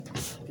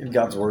In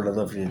God's Word, I'd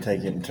love for you to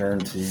take it and turn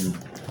to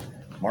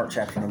Mark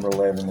chapter number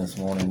 11 this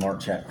morning.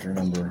 Mark chapter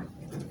number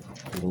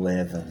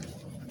 11.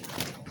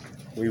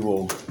 We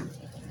will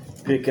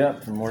pick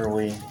up from where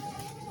we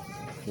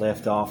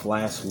left off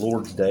last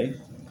Lord's Day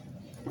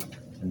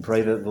and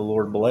pray that the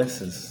Lord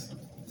bless us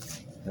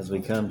as we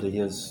come to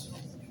His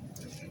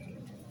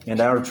and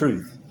our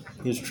truth.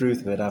 His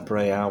truth, but I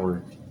pray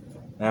our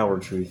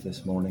truth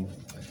this morning.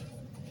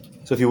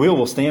 So if you will,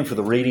 we'll stand for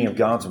the reading of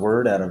God's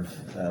Word out of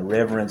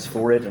reverence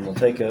for it, and we'll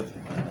take up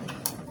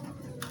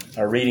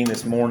our reading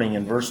this morning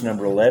in verse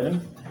number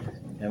 11,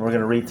 and we're going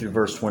to read through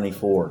verse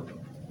 24.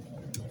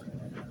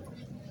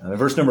 In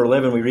verse number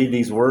 11, we read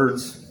these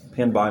words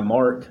penned by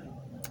Mark.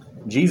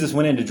 Jesus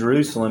went into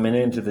Jerusalem and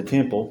into the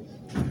temple.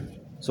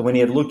 So when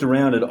he had looked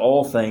around at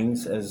all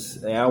things,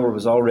 as the hour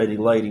was already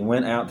late, he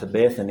went out to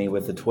Bethany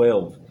with the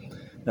 12.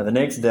 Now the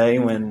next day,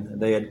 when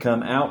they had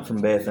come out from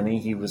Bethany,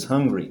 he was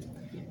hungry.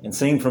 And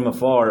seeing from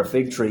afar a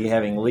fig tree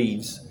having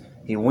leaves,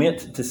 he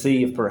went to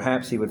see if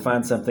perhaps he would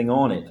find something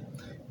on it.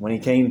 When he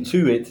came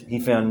to it, he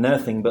found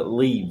nothing but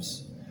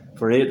leaves,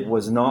 for it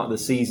was not the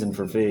season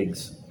for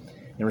figs.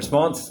 In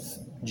response,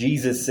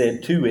 Jesus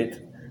said to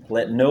it,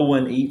 "Let no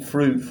one eat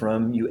fruit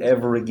from you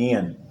ever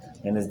again."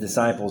 And his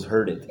disciples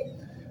heard it.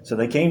 So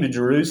they came to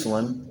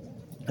Jerusalem,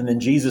 and then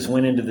Jesus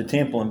went into the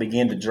temple and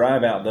began to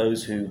drive out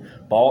those who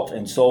bought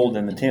and sold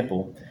in the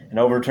temple, and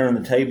overturned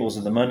the tables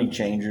of the money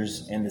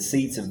changers and the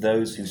seats of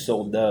those who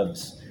sold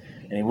doves.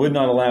 And he would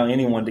not allow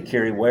anyone to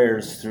carry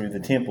wares through the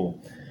temple.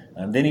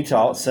 Then he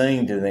taught,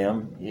 saying to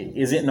them,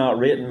 "Is it not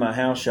written, my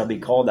house shall be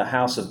called a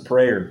house of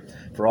prayer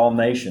for all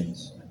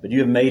nations? But you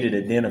have made it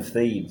a den of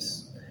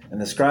thieves." And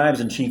the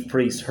scribes and chief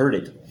priests heard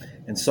it,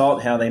 and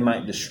sought how they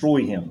might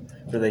destroy him,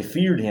 for they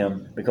feared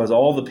him, because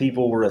all the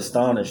people were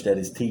astonished at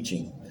his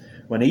teaching.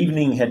 When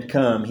evening had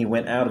come, he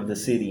went out of the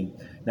city.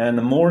 Now in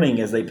the morning,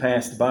 as they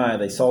passed by,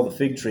 they saw the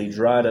fig tree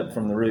dried up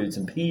from the roots.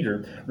 And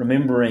Peter,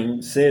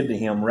 remembering, said to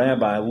him,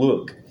 "Rabbi,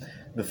 look,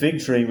 the fig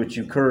tree which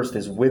you cursed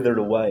is withered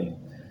away."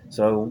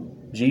 So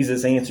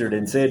Jesus answered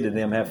and said to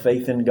them, "Have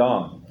faith in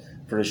God.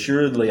 For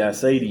assuredly I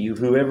say to you,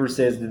 whoever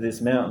says to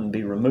this mountain,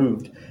 be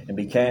removed and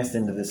be cast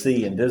into the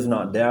sea, and does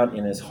not doubt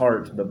in his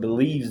heart, but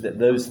believes that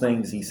those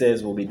things he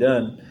says will be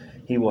done,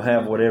 he will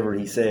have whatever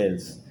he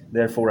says.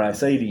 Therefore I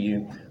say to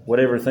you,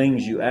 whatever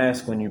things you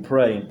ask when you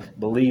pray,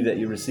 believe that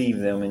you receive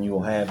them and you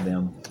will have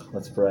them."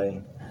 Let's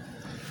pray.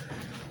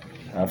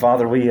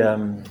 Father, we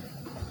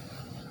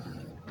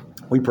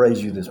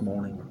praise you this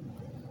morning,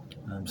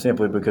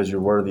 simply because you're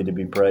worthy to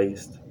be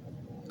praised.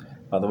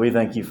 Father, we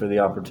thank you for the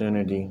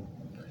opportunity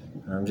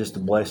just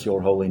to bless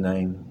your holy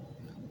name.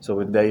 So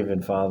with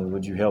David, Father,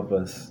 would you help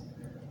us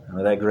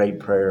with that great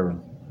prayer?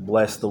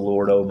 Bless the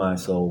Lord, O my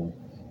soul.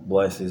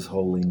 Bless his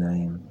holy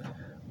name.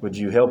 Would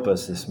you help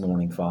us this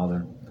morning,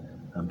 Father,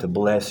 to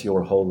bless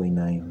your holy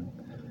name.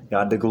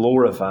 God, to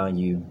glorify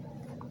you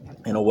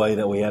in a way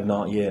that we have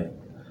not yet.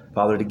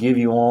 Father, to give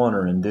you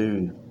honor and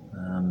due,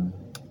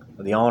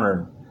 the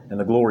honor and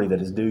the glory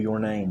that is due your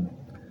name.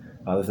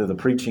 Father, through the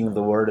preaching of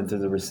the word and through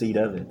the receipt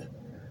of it.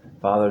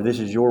 Father, this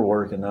is your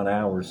work and not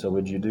ours, so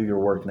would you do your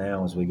work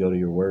now as we go to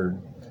your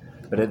word.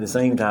 But at the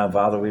same time,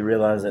 Father, we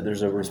realize that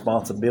there's a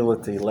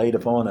responsibility laid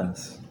upon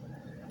us.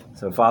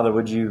 So, Father,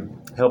 would you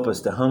help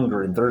us to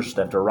hunger and thirst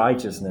after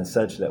righteousness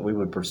such that we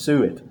would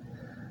pursue it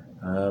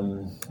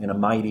in a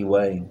mighty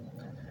way.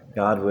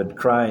 God, would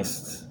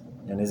Christ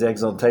and his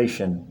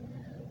exaltation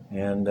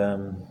and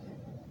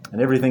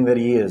everything that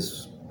he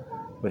is,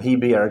 would he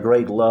be our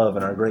great love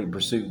and our great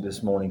pursuit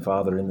this morning,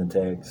 Father, in the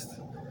text.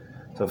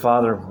 So,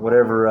 Father,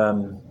 whatever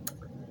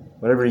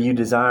you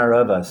desire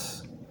of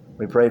us,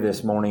 we pray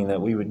this morning that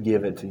we would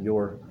give it to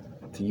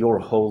your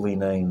holy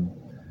name,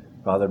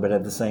 Father, but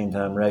at the same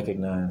time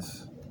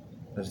recognize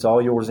that it's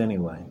all yours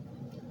anyway.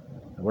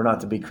 We're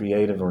not to be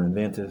creative or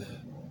inventive.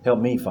 Help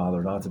me,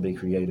 Father, not to be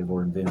creative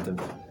or inventive,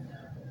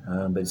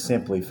 but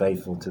simply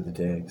faithful to the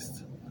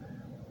text.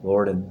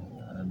 Lord, and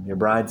your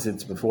bride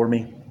sits before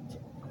me,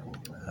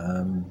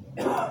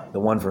 the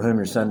one for whom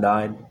your son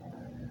died,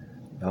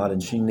 God,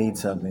 and she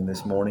needs something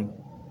this morning.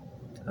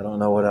 I don't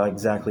know what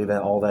exactly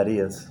all that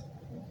is,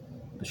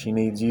 but she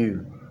needs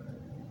you.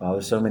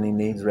 Father, so many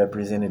needs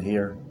represented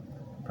here.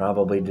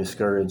 Probably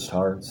discouraged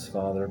hearts,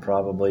 Father,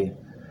 probably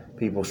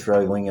people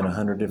struggling in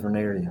 100 different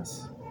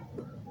areas.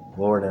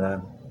 Lord,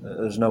 and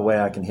there's no way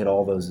I can hit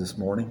all those this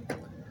morning,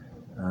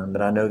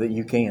 but I know that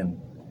you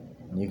can.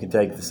 You can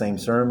take the same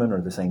sermon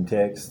or the same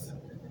text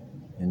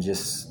and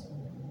just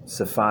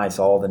suffice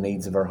all the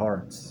needs of our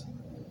hearts.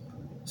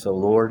 So,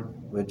 Lord,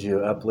 would you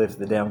uplift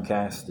the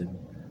downcasted?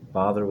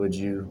 Father, would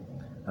you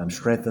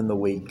strengthen the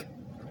weak?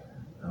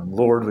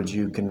 Lord, would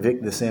you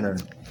convict the sinner?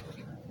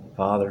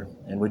 Father,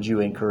 and would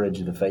you encourage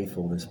the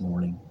faithful this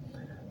morning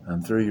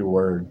through your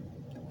word,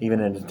 even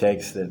in a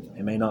text that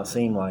it may not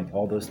seem like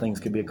all those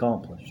things could be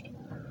accomplished.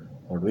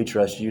 Lord, we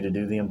trust you to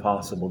do the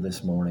impossible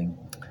this morning.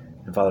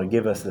 And Father,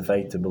 give us the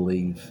faith to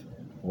believe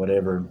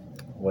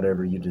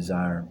whatever you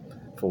desire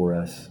for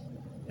us.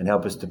 And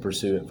help us to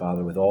pursue it,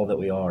 Father, with all that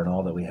we are and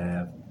all that we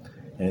have.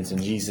 And it's in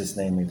Jesus'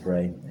 name we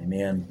pray.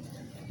 Amen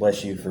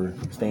Bless you for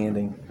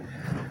standing.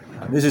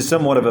 This is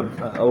somewhat of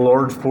a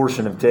large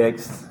portion of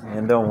text,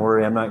 and don't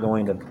worry, I'm not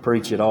going to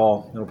preach it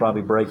all. It'll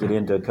probably break it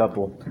into a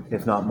couple,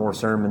 if not more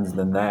sermons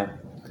than that.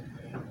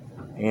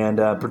 And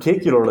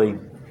particularly,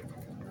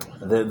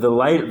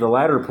 the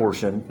latter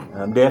portion,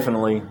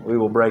 definitely we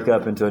will break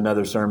up into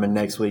another sermon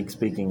next week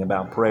speaking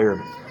about prayer.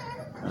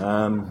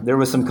 There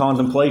was some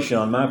contemplation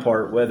on my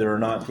part whether or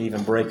not to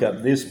even break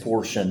up this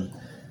portion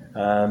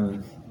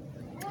from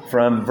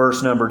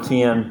verse number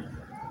 10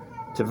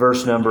 to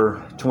verse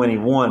number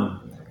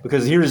 21.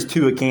 Because here's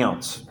two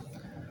accounts.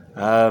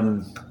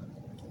 And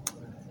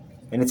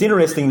it's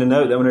interesting to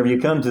note that whenever you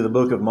come to the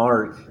book of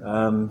Mark,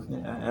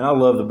 and I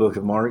love the book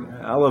of Mark.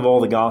 I love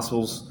all the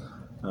Gospels.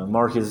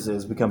 Mark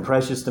has become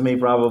precious to me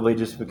probably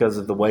just because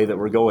of the way that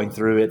we're going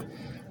through it.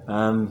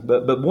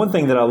 But one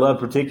thing that I love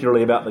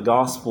particularly about the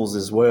Gospels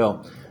as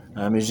well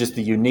is just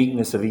the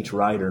uniqueness of each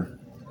writer.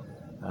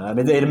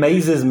 It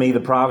amazes me the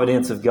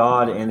providence of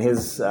God and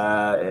His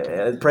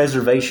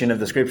preservation of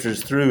the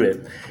Scriptures through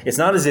it. It's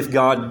not as if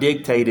God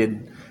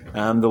dictated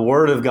the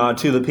Word of God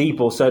to the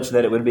people such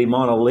that it would be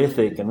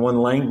monolithic in one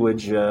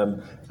language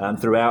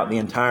throughout the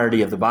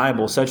entirety of the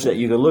Bible, such that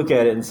you could look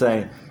at it and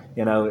say,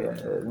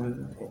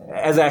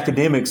 as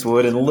academics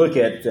would, and look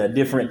at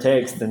different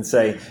texts and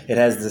say it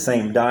has the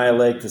same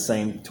dialect, the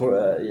same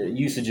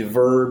usage of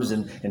verbs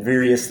and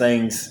various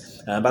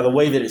things. By the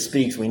way that it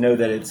speaks, we know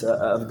that it's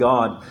of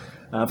God.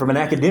 From an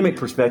academic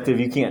perspective,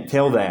 you can't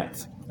tell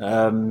that.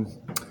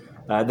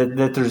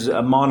 That there's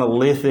a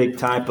monolithic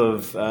type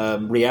of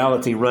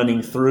reality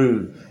running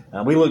through.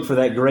 We look for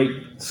that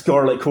great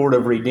scarlet cord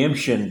of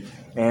redemption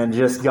and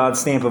just God's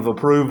stamp of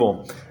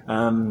approval.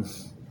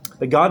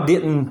 But God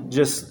didn't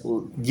just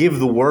give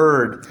the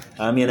Word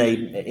in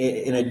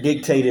a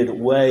dictated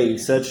way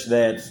such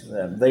that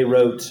they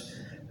wrote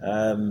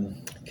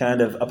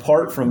kind of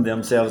apart from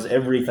themselves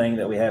everything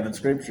that we have in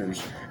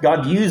Scriptures.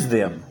 God used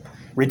them,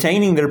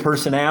 retaining their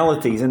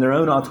personalities and their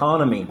own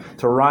autonomy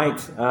to write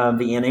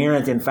the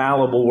inerrant,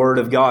 infallible Word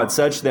of God,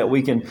 such that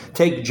we can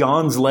take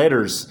John's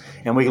letters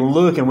and we can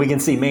look and we can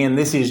see, man,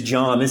 this is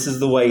John. This is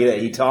the way that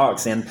he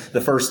talks in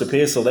the first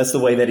epistle. That's the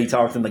way that he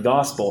talked in the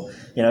gospel.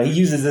 He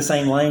uses the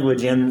same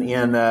language in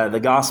the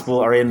gospel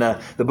or in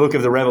the book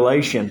of the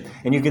Revelation.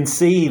 And you can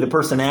see the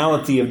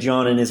personality of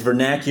John and his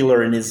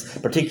vernacular and his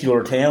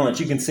particular talents.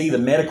 You can see the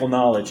medical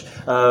knowledge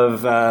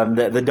of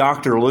the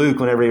Dr.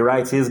 Luke whenever he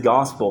writes his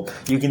gospel.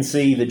 You can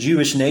see the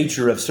Jewish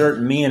nature of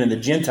certain men and the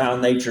Gentile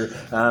nature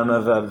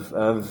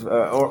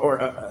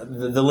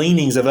the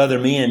leanings of other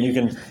men.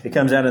 It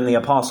comes out in the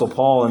Apostle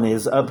Paul and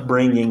his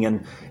upbringing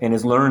and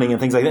his learning and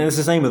things like that. And it's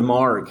the same with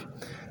Mark.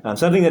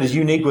 Something that is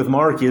unique with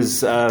Mark is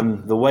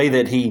the way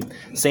that he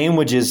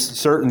sandwiches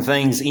certain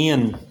things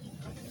in.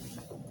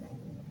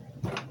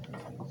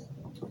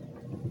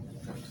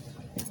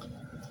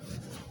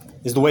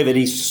 Is the way that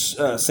he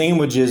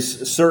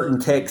sandwiches certain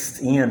texts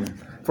in.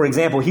 For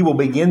example, he will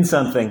begin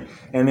something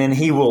and then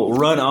he will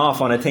run off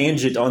on a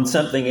tangent on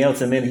something else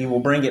and then he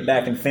will bring it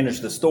back and finish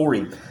the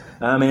story.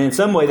 And in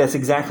some way, that's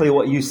exactly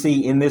what you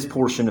see in this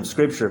portion of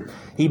Scripture.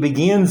 He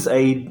begins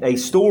a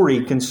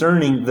story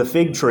concerning the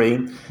fig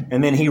tree,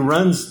 and then he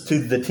runs to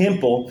the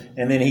temple,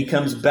 and then he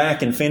comes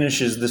back and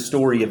finishes the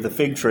story of the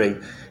fig tree.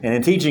 And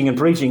in teaching and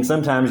preaching,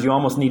 sometimes you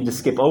almost need to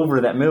skip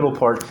over that middle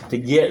part to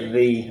get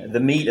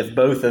the meat of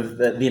both of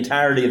the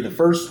entirety of the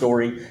first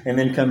story, and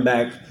then come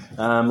back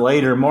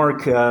later.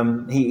 Mark,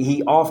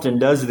 he often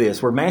does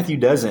this, where Matthew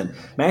doesn't.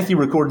 Matthew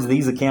records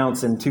these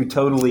accounts in two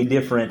totally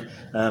different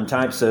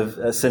types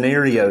of scenarios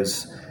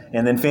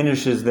and then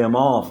finishes them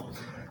off.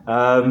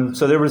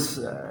 So there was,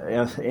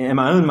 in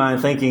my own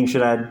mind, thinking,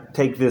 should I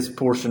take this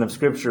portion of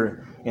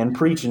Scripture and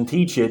preach and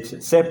teach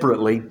it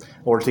separately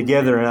or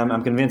together? And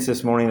I'm convinced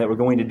this morning that we're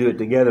going to do it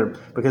together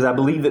because I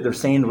believe that the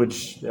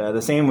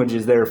sandwich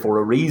is there for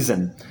a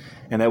reason.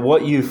 And that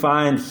what you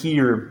find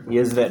here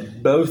is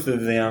that both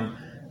of them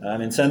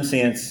in some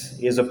sense,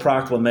 is a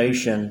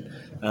proclamation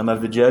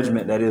of the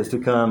judgment that is to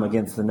come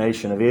against the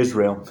nation of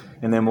Israel.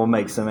 And then we'll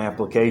make some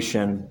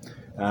application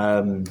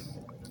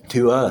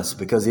to us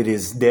because it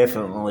is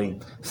definitely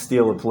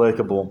still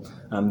applicable,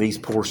 these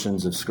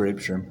portions of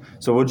Scripture.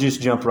 So we'll just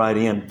jump right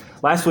in.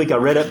 Last week I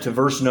read up to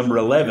verse number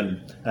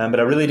 11, but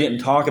I really didn't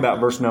talk about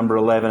verse number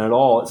 11 at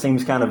all. It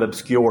seems kind of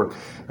obscure.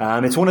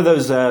 It's one of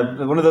those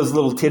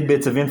little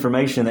tidbits of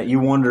information that you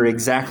wonder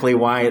exactly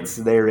why it's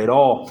there at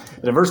all.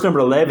 But in verse number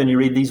 11 you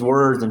read these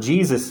words, and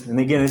Jesus, and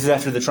again this is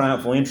after the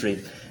triumphal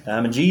entry,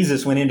 and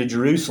Jesus went into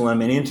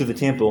Jerusalem and into the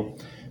temple.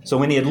 So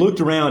when he had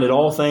looked around at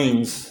all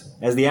things,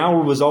 as the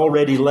hour was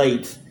already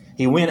late,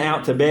 he went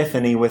out to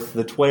Bethany with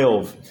the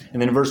 12.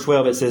 And then in verse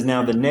 12 it says,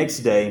 now the next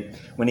day,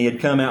 when he had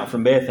come out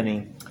from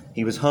Bethany,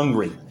 he was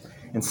hungry.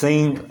 And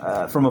seeing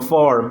from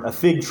afar a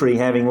fig tree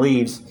having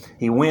leaves,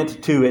 he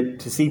went to it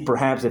to see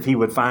perhaps if he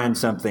would find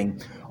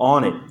something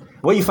on it.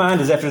 What you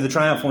find is after the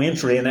triumphal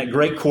entry and that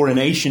great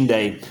coronation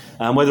day,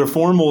 whether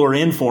formal or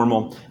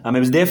informal. It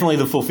was definitely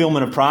the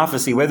fulfillment of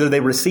prophecy, whether they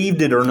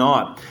received it or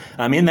not.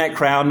 In that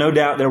crowd, no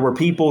doubt there were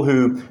people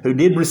who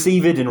did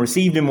receive it and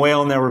received him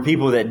well, and there were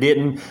people that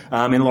didn't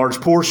in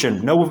large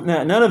portion.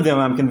 None of them,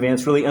 I'm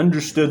convinced, really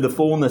understood the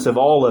fullness of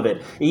all of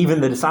it,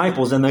 even the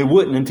disciples, and they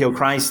wouldn't until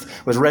Christ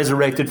was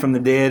resurrected from the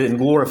dead and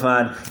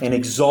glorified and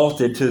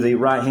exalted to the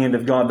right hand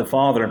of God the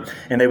Father.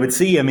 And they would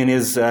see him in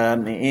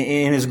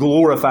his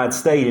glorified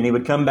state, and he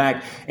would come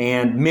back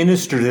and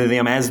minister to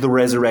them as the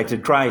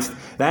resurrected Christ.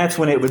 That's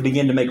when it would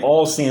begin to make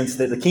all sense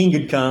that the King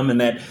had come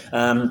and that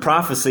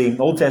prophecy,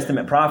 Old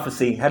Testament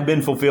prophecy, had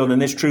been fulfilled,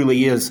 and this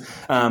truly is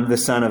the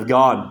Son of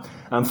God.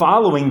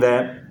 Following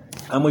that,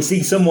 we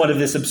see somewhat of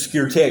this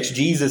obscure text.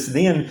 Jesus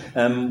then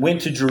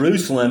went to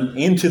Jerusalem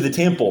into the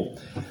temple.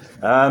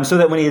 So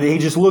that when he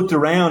just looked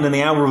around and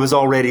the hour was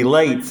already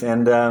late.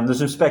 And there's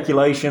some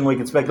speculation. We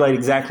can speculate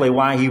exactly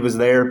why he was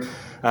there.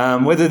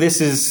 Whether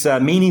this is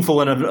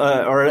meaningful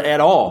or at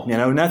all.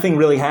 Nothing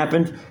really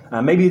happened.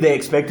 Maybe they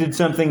expected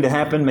something to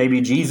happen.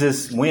 Maybe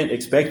Jesus went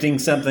expecting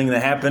something to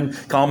happen.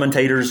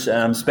 Commentators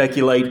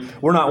speculate.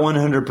 We're not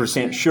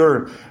 100%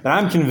 sure. But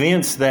I'm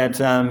convinced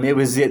that it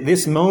was at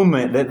this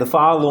moment that the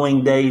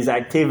following day's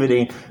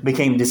activity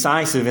became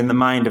decisive in the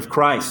mind of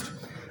Christ.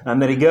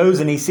 That he goes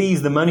and he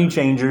sees the money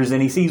changers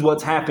and he sees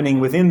what's happening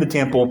within the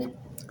temple.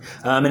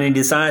 And he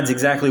decides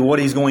exactly what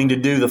he's going to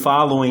do the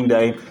following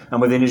day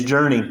within his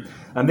journey.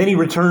 Then he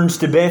returns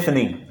to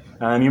Bethany.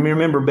 You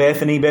remember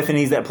Bethany.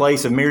 Bethany is that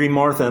place of Mary,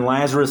 Martha, and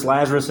Lazarus.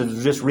 Lazarus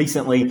has just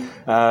recently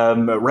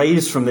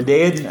raised from the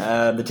dead.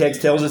 The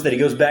text tells us that he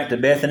goes back to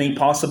Bethany,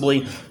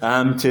 possibly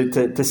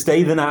to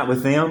stay the night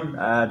with them,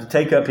 to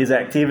take up his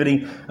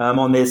activity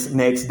on this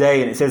next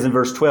day. And it says in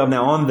verse 12,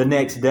 now on the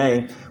next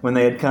day, when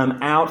they had come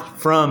out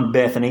from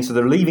Bethany, so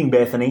they're leaving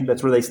Bethany,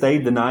 that's where they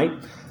stayed the night,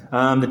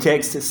 the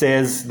text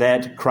says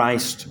that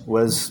Christ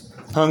was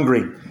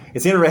hungry.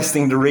 It's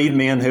interesting to read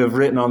men who have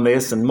written on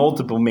this, and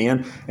multiple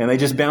men, and they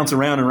just bounce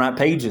around and write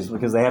pages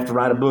because they have to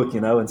write a book,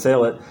 and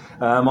sell it,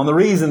 on the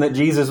reason that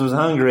Jesus was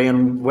hungry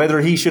and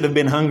whether he should have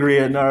been hungry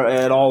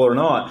at all or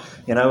not.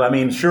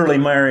 Surely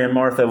Mary and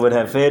Martha would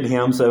have fed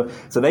him, so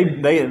they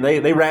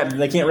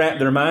can't wrap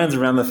their minds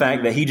around the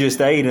fact that he just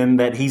ate and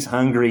that he's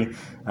hungry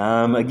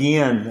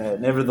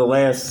again.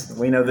 Nevertheless,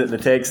 we know that the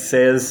text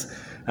says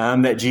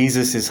that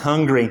Jesus is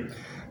hungry.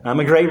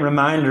 A great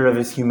reminder of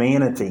his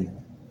humanity.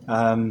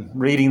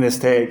 Reading this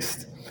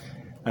text,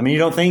 you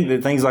don't think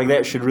that things like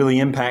that should really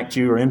impact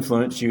you or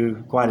influence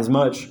you quite as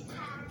much.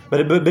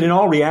 But in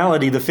all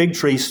reality, the fig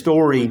tree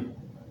story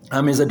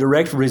is a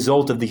direct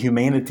result of the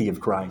humanity of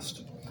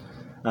Christ.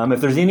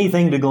 If there's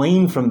anything to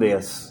glean from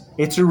this,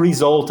 it's a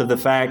result of the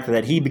fact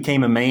that he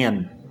became a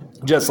man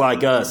just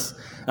like us,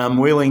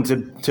 willing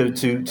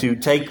to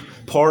take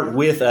part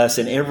with us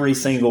in every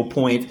single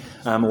point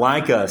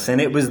like us.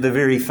 And it was the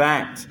very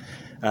fact.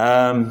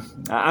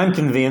 I'm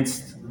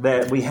convinced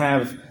that we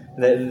have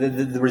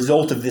the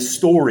result of this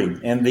story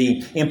and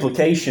the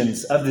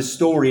implications of this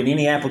story and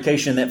any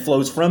application that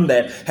flows from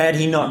that. Had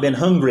he not been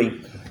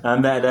hungry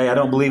that day, I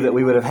don't believe that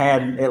we would have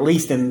had, at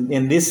least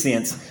in this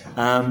sense,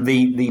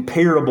 the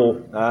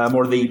parable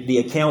or the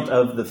account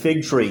of the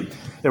fig tree.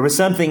 There was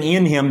something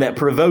in him that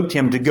provoked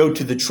him to go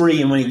to the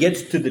tree, and when he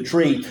gets to the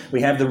tree,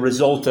 we have the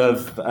result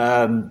of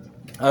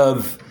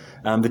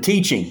the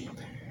teaching.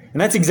 And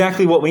that's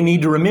exactly what we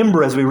need to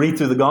remember as we read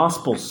through the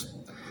Gospels.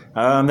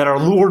 That our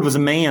Lord was a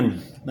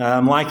man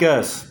like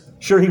us.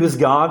 Sure, he was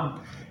God.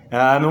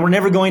 And we're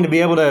never going to be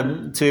able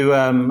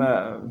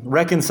to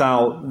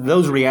reconcile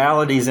those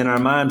realities in our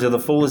mind to the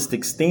fullest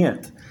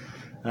extent.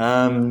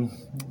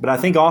 But I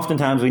think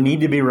oftentimes we need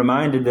to be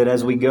reminded that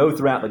as we go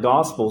throughout the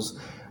Gospels,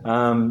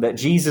 that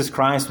Jesus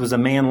Christ was a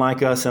man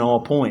like us in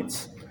all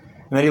points.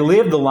 And that he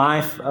lived the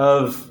life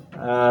of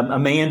a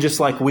man just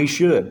like we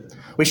should.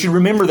 We should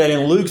remember that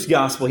in Luke's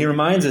gospel, he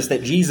reminds us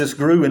that Jesus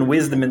grew in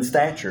wisdom and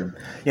stature.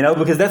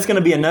 Because that's going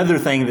to be another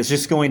thing that's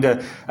just going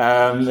to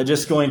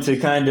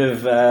kind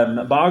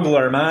of boggle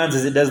our minds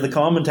as it does the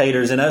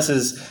commentators and us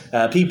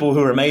as people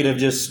who are made of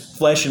just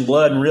flesh and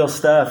blood and real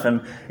stuff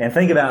and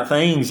think about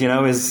things,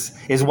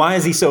 is why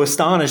is he so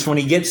astonished when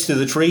he gets to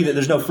the tree that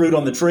there's no fruit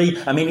on the tree?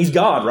 He's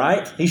God,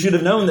 right? He should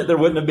have known that there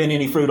wouldn't have been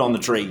any fruit on the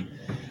tree.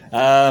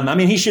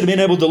 He should have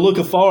been able to look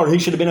afar. He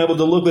should have been able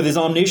to look with his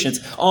omniscience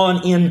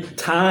on in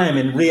time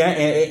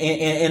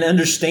and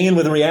understand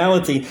with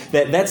reality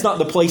that that's not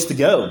the place to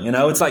go.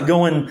 It's like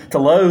going to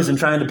Lowe's and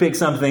trying to pick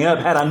something up.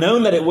 Had I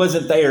known that it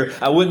wasn't there,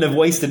 I wouldn't have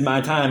wasted my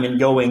time in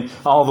going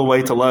all the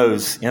way to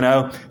Lowe's.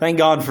 Thank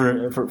God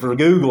for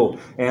Google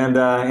and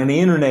the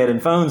internet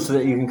and phones so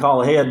that you can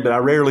call ahead, but I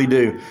rarely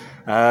do.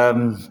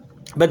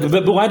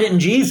 But why didn't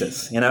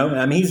Jesus?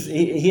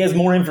 He has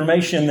more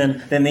information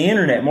than the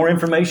internet, more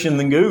information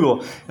than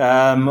Google.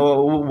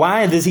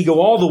 Why does he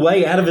go all the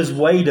way out of his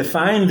way to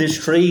find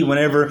this tree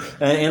whenever,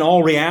 in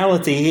all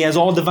reality, he has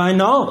all divine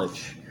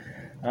knowledge?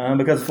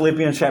 Because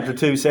Philippians chapter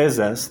 2 says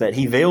us that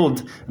he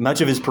veiled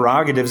much of his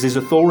prerogatives, his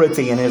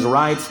authority, and his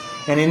rights.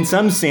 And in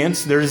some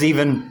sense, there's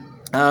even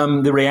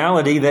the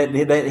reality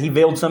that he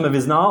veiled some of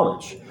his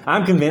knowledge.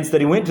 I'm convinced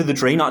that he went to the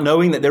tree not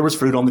knowing that there was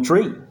fruit on the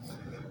tree.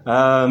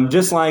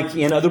 Just like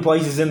in other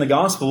places in the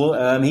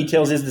gospel, he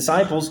tells his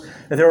disciples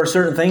that there are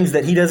certain things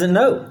that he doesn't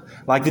know.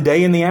 Like the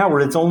day and the hour,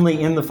 it's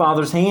only in the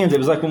Father's hands. It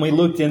was like when we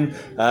looked in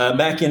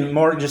back in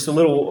Mark just a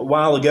little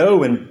while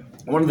ago, and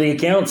one of the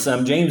accounts,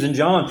 James and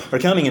John are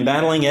coming and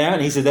battling it out,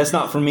 and he said, that's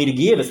not for me to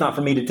give, it's not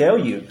for me to tell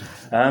you.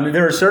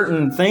 There are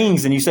certain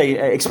things, and you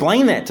say,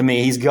 explain that to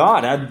me. He's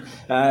God.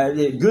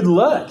 Good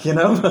luck,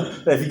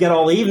 If you got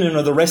all evening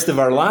or the rest of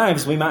our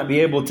lives, we might be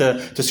able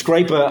to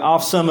scrape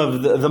off some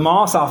of the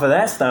moss off of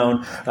that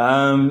stone,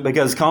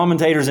 because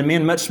commentators and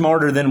men much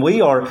smarter than we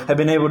are have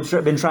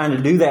been trying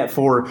to do that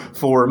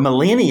for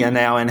millennia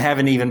now and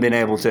haven't even been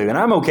able to. And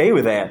I'm okay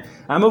with that.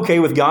 I'm okay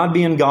with God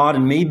being God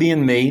and me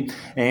being me,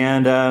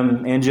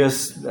 and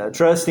just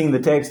trusting the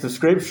text of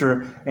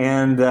Scripture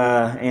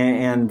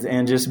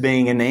and just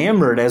being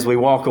enamored as we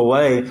walk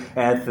away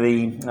at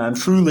the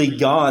truly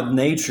God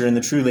nature and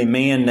the truly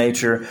man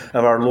nature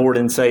of our Lord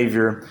and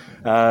Savior,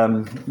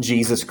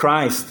 Jesus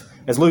Christ.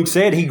 As Luke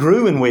said, he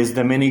grew in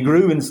wisdom and he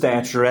grew in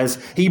stature.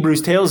 As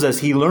Hebrews tells us,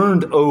 he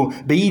learned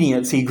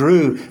obedience. He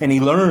grew and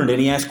he learned and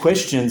he asked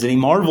questions and he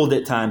marveled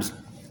at times.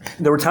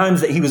 There were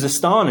times that he was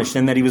astonished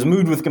and that he was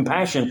moved with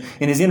compassion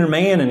in his inner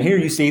man. And here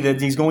you see that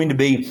he's going to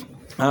be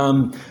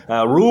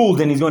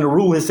ruled, and he's going to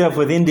rule himself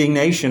with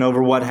indignation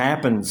over what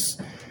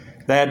happens.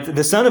 That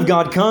the Son of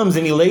God comes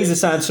and he lays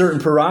aside certain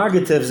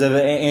prerogatives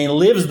and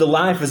lives the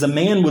life as a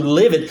man would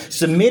live it,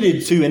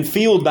 submitted to and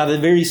filled by the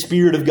very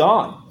Spirit of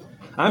God.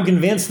 I'm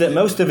convinced that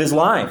most of his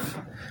life,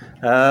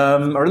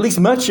 or at least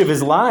much of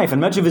his life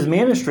and much of his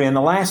ministry in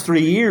the last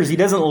 3 years, he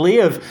doesn't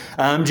live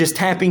just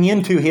tapping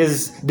into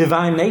his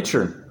divine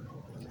nature.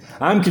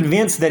 I'm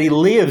convinced that he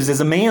lives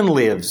as a man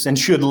lives and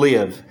should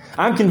live.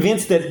 I'm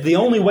convinced that the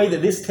only way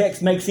that this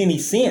text makes any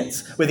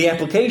sense with the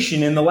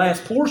application in the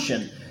last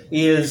portion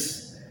is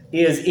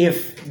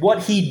if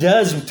what he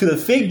does to the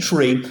fig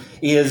tree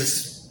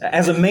is,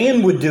 as a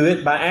man would do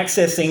it, by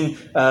accessing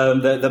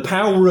the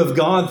power of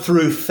God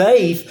through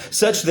faith,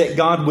 such that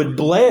God would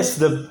bless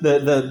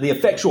the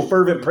effectual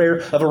fervent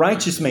prayer of a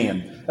righteous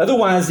man.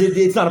 Otherwise,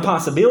 it's not a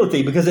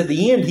possibility, because at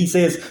the end he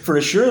says, "For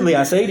assuredly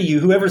I say to you,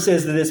 whoever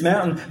says to this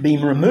mountain, be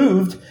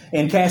removed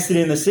and cast it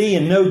in the sea,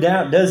 and no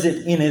doubt does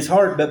it in his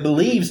heart, but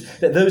believes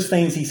that those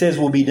things he says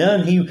will be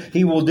done,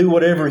 he will do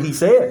whatever he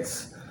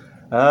says."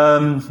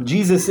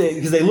 Jesus,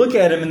 because they look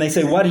at him and they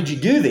say, "Why did you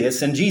do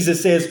this?" And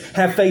Jesus says,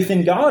 "Have faith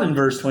in God," in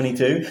verse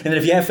 22. And that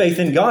if you have faith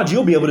in God,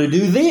 you'll be able to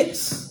do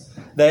this.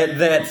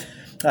 That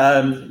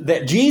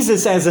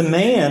Jesus as a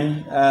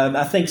man,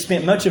 I think,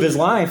 spent much of his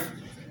life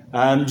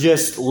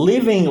just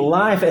living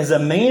life as a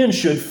man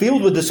should,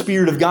 filled with the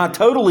Spirit of God,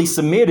 totally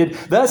submitted.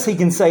 Thus, he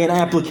can say in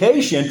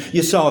application,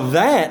 you saw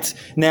that,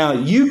 now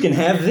you can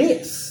have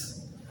this.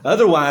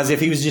 Otherwise,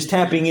 if he was just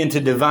tapping into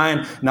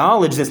divine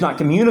knowledge that's not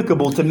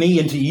communicable to me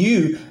and to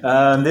you,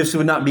 this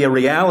would not be a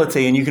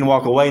reality, and you can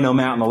walk away, no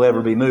mountain will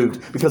ever be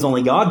moved, because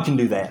only God can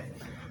do that.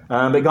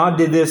 But God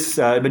did this,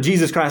 but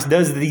Jesus Christ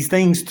does these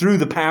things through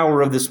the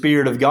power of the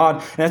Spirit of God.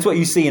 And that's what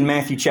you see in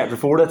Matthew chapter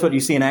 4. That's what you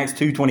see in Acts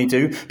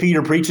 2:22.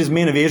 Peter preaches,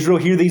 "Men of Israel,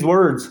 hear these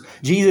words.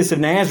 Jesus of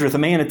Nazareth, a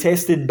man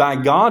attested by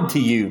God to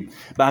you,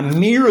 by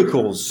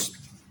miracles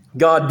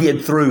God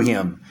did through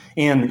him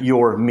in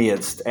your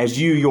midst,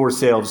 as you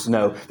yourselves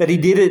know." That he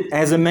did it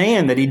as a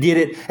man, that he did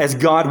it as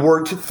God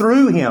worked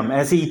through him,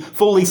 as he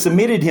fully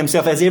submitted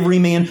himself, as every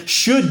man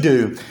should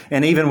do,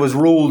 and even was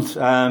ruled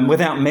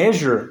without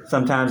measure,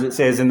 sometimes it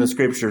says in the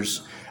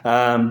Scriptures,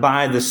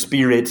 by the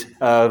Spirit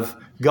of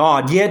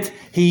God. Yet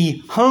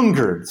he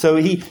hungered. So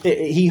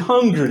he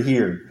hungered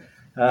here.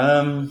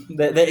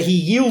 That he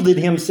yielded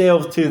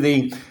himself to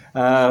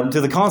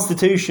the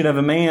constitution of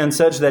a man,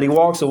 such that he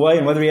walks away,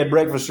 and whether he had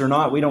breakfast or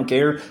not, we don't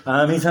care.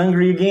 He's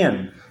hungry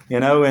again,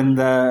 and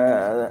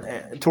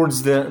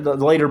towards the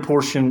later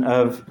portion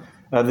of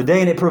the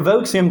day, and it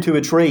provokes him to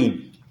a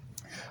tree.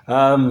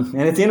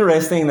 And it's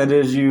interesting that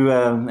as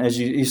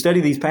you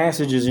study these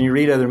passages and you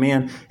read other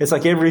men, it's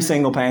like every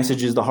single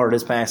passage is the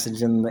hardest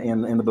passage in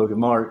the book of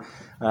Mark,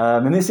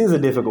 and this is a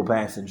difficult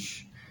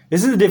passage.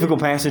 This is a difficult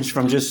passage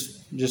from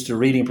just a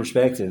reading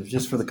perspective,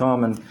 just for the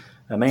common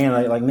a man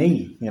like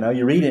me.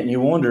 You read it and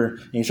you wonder,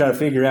 and you try to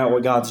figure out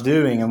what God's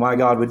doing and why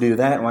God would do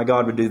that and why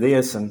God would do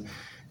this, and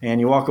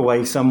you walk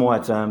away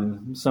somewhat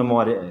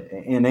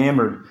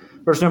enamored.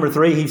 Verse number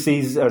 13,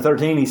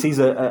 he sees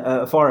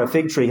afar a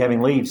fig tree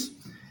having leaves.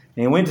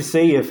 And he went to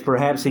see if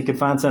perhaps he could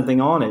find something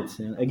on it.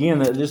 And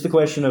again, just the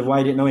question of why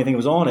he didn't know anything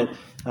was on it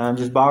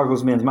just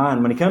boggles men's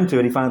mind. When he comes to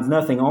it, he finds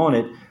nothing on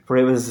it, for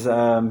it was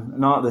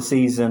not the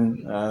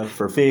season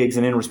for figs.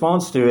 And in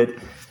response to it,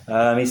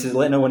 he says,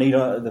 "Let no one eat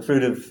the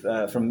fruit of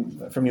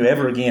from you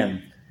ever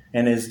again."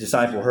 And his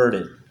disciples heard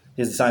it.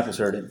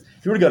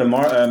 If you were to go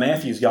to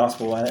Matthew's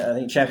Gospel, I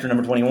think chapter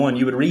number 21,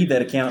 you would read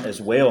that account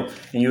as well.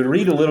 And you would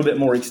read a little bit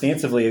more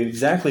extensively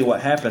exactly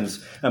what happens,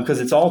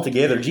 because it's all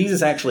together.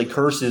 Jesus actually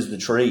curses the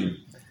tree.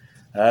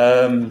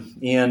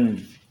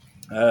 In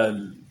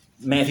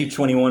Matthew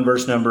 21,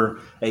 verse number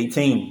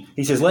 18.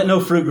 He says, "Let no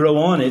fruit grow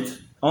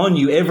on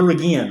you ever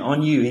again."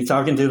 On you. He's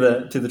talking to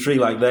the tree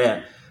like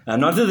that.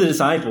 Not to the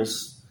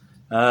disciples.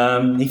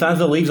 He finds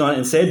the leaves on it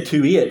and said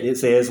to it, it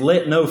says,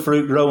 "Let no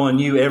fruit grow on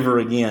you ever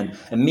again."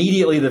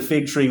 Immediately the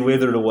fig tree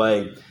withered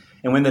away.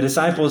 And when the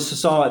disciples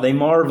saw it, they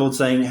marveled,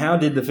 saying, "How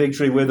did the fig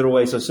tree wither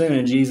away so soon?"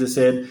 And Jesus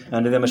said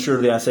unto them,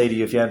 "Assuredly I say to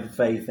you, if you have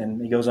faith," and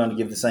he goes on to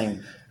give the same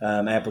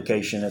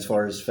application as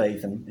far as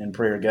faith and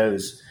prayer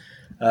goes.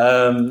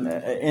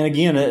 And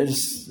again,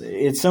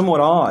 it's somewhat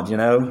odd,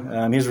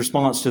 his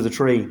response to the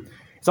tree.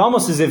 It's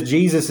almost as if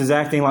Jesus is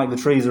acting like the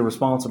tree is a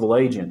responsible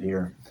agent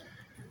here.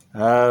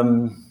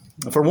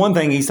 For one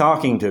thing, he's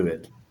talking to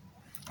it.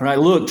 Right?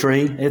 Look,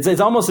 tree.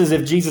 It's almost as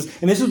if Jesus,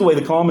 and this is the way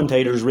the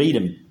commentators read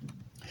him.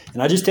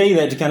 And I just tell you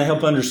that to kind of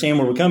help understand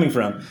where we're coming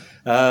from.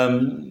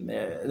 That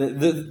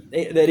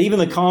even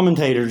the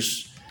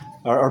commentators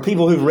or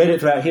people who've read it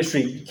throughout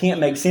history can't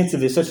make sense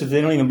of this such that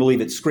they don't even believe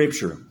it's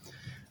Scripture.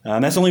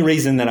 That's the only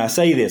reason that I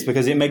say this,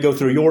 because it may go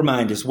through your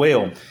mind as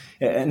well.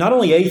 Not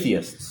only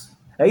atheists.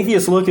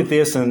 Atheists look at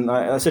this, and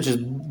such as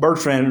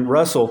Bertrand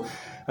Russell,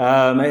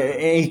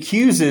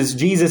 accuses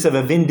Jesus of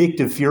a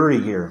vindictive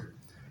fury here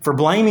for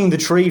blaming the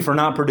tree for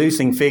not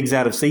producing figs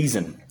out of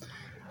season.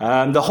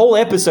 The whole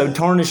episode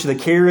tarnished the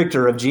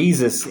character of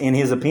Jesus in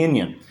his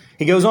opinion.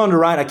 He goes on to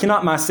write, "I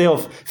cannot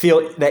myself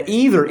feel that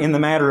either in the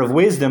matter of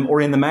wisdom or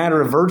in the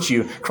matter of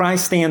virtue,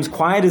 Christ stands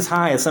quite as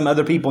high as some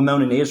other people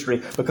known in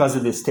history because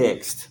of this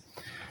text."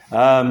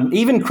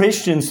 Even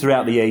Christians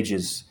throughout the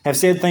ages have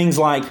said things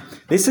like,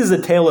 "This is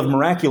a tale of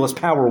miraculous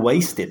power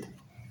wasted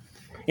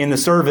in the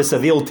service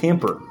of ill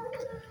temper.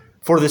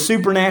 For the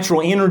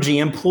supernatural energy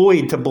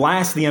employed to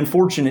blast the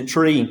unfortunate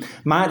tree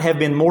might have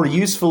been more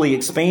usefully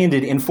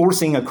expanded in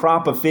forcing a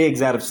crop of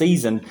figs out of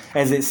season.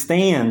 As it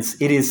stands,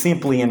 it is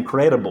simply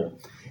incredible."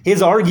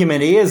 His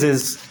argument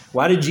is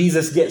why did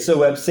Jesus get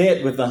so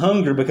upset with the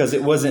hunger? Because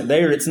it wasn't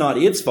there. It's not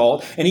its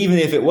fault. And even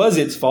if it was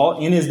its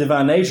fault, in his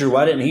divine nature,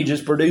 why didn't he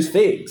just produce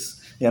figs?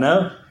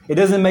 It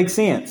doesn't make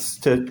sense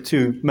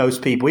to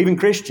most people, even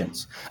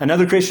Christians.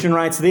 Another Christian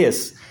writes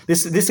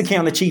this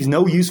account achieves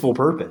no useful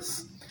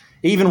purpose.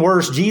 Even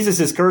worse,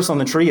 Jesus' curse on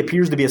the tree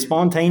appears to be a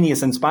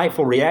spontaneous and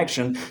spiteful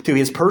reaction to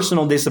his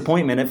personal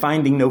disappointment at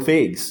finding no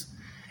figs.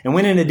 And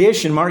when in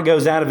addition, Mark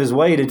goes out of his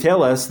way to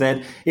tell us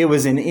that it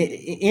was in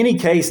any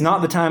case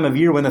not the time of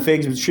year when the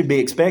figs should be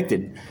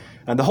expected.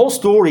 The whole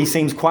story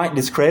seems quite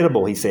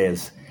discreditable, he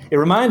says. It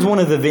reminds one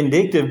of the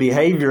vindictive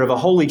behavior of a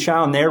holy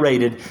child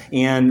narrated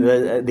in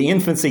the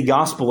infancy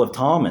gospel of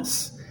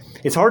Thomas.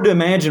 It's hard to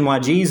imagine why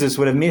Jesus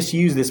would have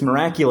misused this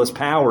miraculous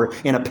power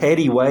in a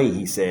petty way,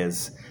 he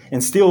says.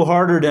 And still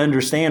harder to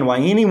understand why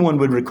anyone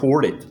would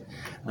record it.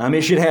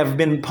 It should have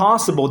been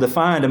possible to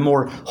find a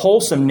more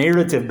wholesome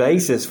narrative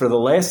basis for the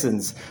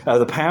lessons of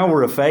the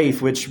power of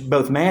faith, which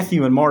both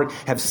Matthew and Mark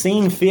have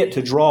seen fit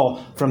to draw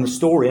from the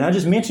story. And I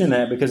just mention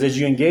that because as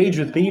you engage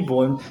with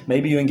people, and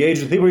maybe you engage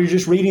with people, you're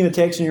just reading the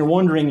text and you're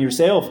wondering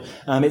yourself,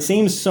 it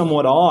seems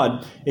somewhat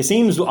odd. It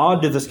seems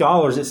odd to the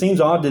scholars. It seems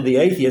odd to the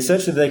atheists,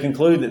 such that they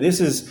conclude that this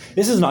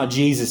is not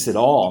Jesus at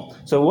all.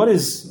 So what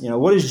is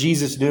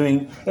Jesus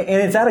doing?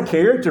 And it's out of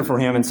character for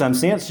him in some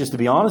sense, just to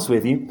be honest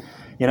with you.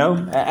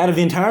 Out of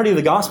the entirety of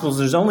the Gospels,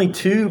 there's only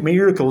two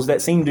miracles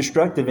that seem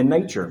destructive in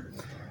nature.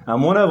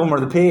 One of them are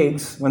the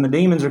pigs, when the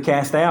demons are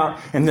cast out,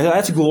 and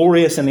that's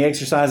glorious in the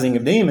exorcising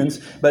of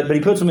demons, but he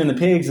puts them in the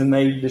pigs and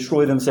they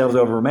destroy themselves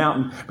over a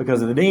mountain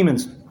because of the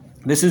demons.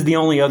 This is the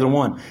only other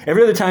one.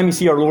 Every other time you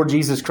see our Lord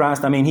Jesus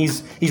Christ,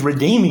 He's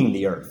redeeming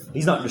the earth.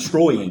 He's not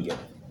destroying it.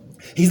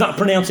 He's not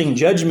pronouncing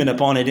judgment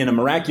upon it in a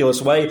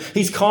miraculous way.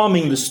 He's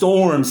calming the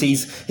storms.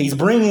 He's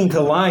bringing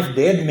to life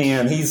dead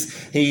men. He's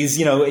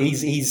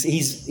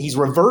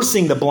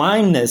reversing the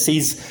blindness.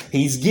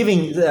 He's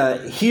giving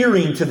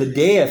hearing to the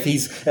deaf.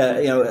 He's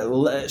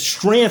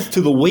strength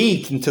to the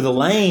weak and to the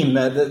lame.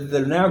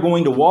 They're now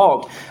going to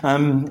walk.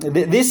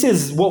 This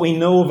is what we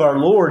know of our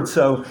Lord.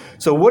 So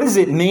what does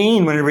it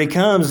mean whenever He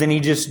comes and He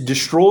just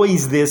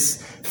destroys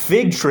this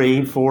fig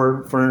tree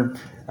for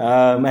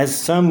as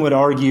some would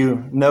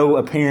argue, no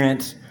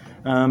apparent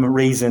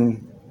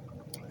reason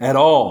at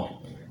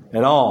all.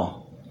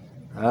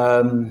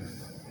 And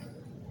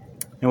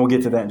we'll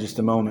get to that in just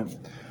a moment.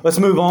 Let's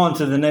move on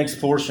to the next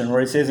portion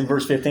where it says in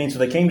verse 15, "So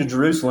they came to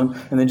Jerusalem,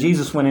 and then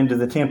Jesus went into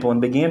the temple and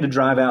began to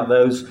drive out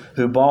those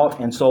who bought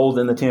and sold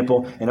in the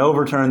temple and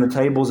overturned the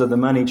tables of the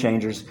money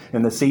changers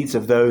and the seats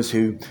of those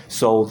who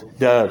sold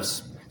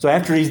doves." So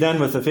after he's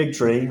done with the fig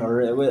tree,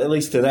 or at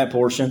least to that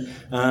portion,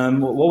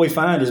 what we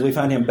find is we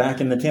find him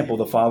back in the temple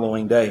the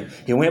following day.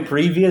 He went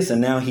previous and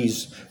now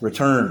he's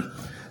returned.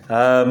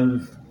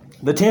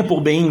 The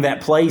temple being that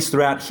place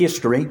throughout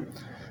history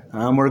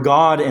where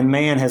God and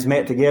man has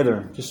met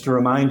together. Just to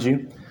remind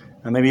you,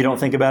 maybe you don't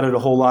think about it a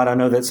whole lot. I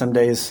know that some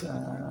days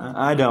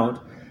I don't.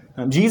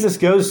 Jesus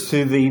goes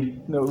to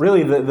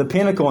the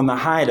pinnacle and the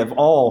height of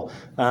all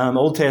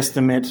Old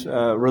Testament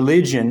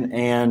religion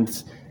and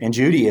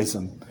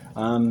Judaism.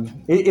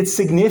 It's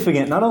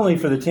significant not only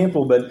for the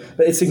temple, but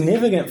it's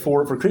significant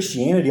for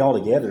Christianity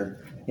altogether.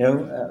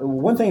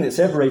 One thing that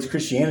separates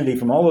Christianity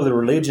from all other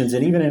religions,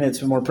 and even in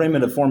its more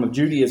primitive form of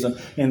Judaism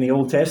in the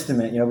Old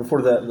Testament,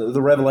 before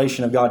the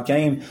revelation of God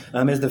came,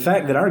 is the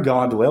fact that our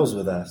God dwells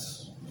with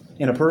us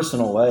in a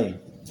personal way,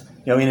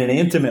 in an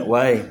intimate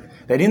way.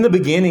 That in the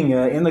beginning,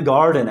 in the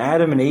garden,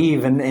 Adam and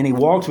Eve, and He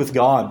walked with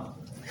God.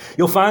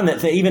 You'll find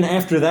that even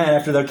after that,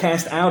 after they're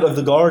cast out of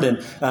the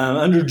garden,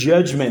 under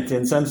judgment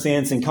in some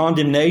sense and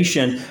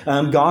condemnation,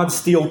 God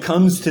still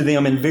comes to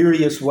them in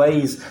various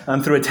ways,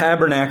 through a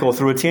tabernacle,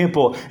 through a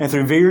temple, and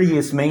through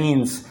various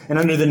means. And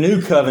under the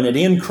new covenant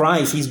in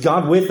Christ, He's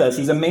God with us.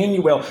 He's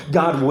Emmanuel,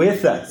 God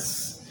with us.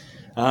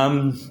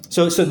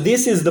 So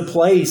this is the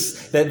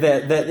place that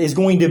is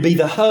going to be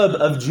the hub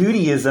of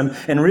Judaism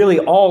and really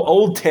all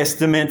Old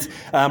Testament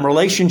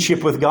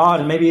relationship with God,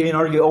 and maybe even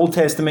argue Old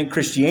Testament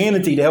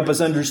Christianity to help us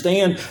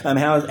understand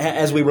how,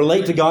 as we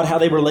relate to God, how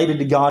they related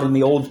to God in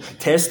the Old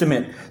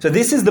Testament. So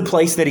this is the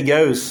place that He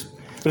goes.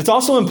 But it's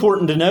also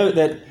important to note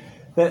that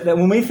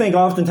when we think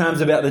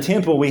oftentimes about the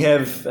temple, we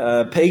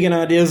have pagan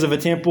ideas of a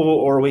temple,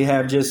 or we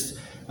have just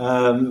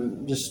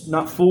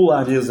not full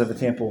ideas of a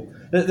temple.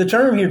 The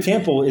term here,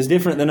 temple, is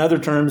different than other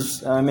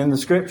terms in the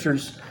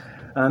Scriptures.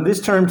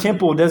 This term,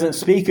 temple, doesn't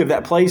speak of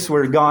that place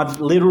where God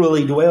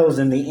literally dwells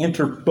in the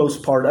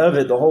innermost part of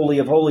it, the Holy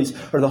of Holies,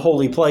 or the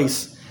holy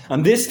place.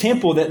 This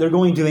temple that they're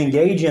going to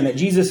engage in, that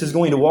Jesus is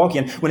going to walk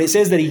in, when it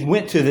says that He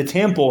went to the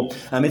temple,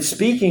 it's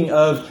speaking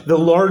of the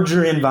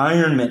larger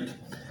environment,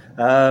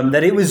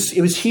 that it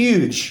was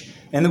huge.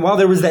 And while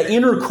there was that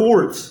inner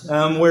court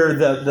where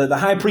the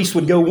high priest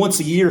would go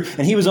once a year,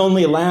 and he was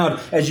only allowed,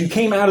 as you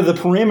came out of the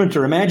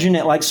perimeter, imagine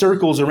it like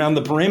circles around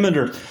the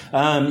perimeter,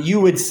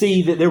 you would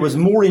see that there was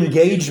more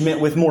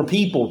engagement with more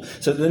people.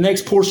 So the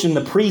next portion,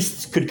 the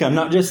priests could come,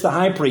 not just the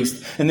high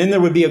priest. And then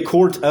there would be a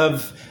court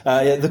of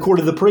the court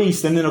of the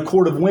priests, and then a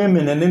court of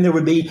women, and then there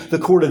would be the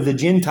court of the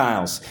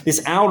Gentiles.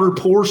 This outer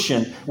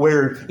portion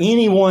where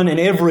anyone and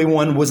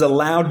everyone was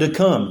allowed to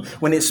come.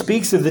 When it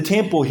speaks of the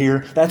temple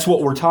here, that's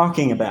what we're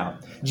talking about.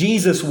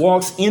 Jesus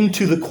walks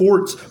into the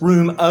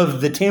courtroom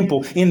of the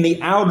temple, in the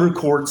outer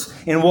courts,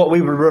 in what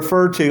we would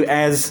refer to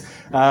as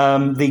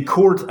the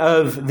court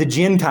of the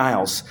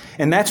Gentiles.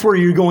 And that's where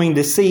you're going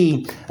to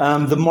see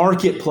the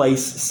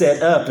marketplace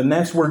set up. And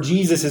that's where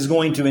Jesus is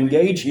going to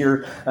engage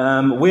here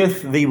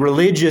with the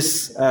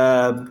religious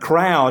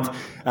crowd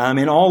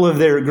in all of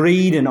their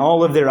greed and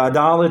all of their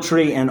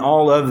idolatry and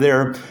all of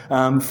their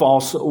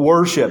false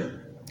worship.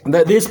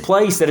 That this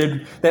place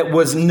that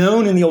was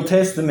known in the Old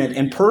Testament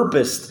and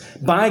purposed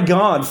by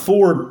God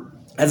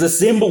as a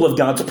symbol of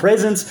God's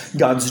presence,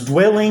 God's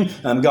dwelling,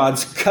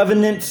 God's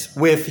covenant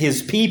with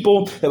His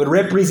people, that would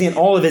represent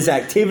all of His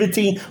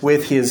activity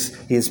with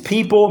His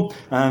people,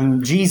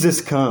 Jesus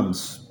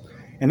comes.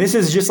 And this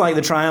is just like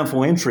the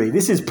triumphal entry.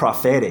 This is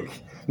prophetic.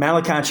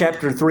 Malachi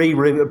chapter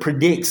 3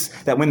 predicts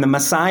that when the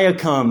Messiah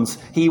comes,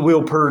 He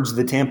will purge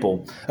the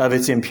temple of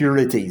its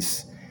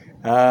impurities.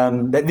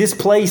 That this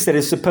place that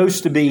is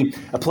supposed to be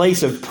a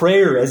place of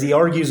prayer, as he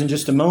argues in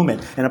just a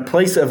moment, and a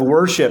place of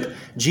worship,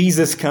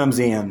 Jesus comes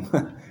in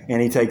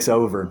and He takes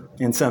over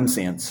in some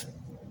sense.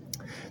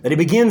 That He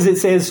begins, it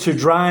says, to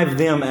drive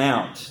them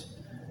out.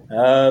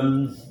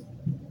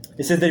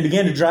 It says they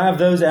began to drive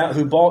those out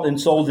who bought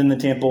and sold in the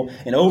temple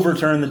and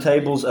overturned the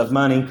tables of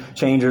money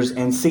changers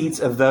and seats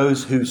of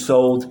those who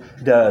sold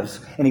doves.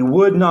 And He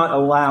would not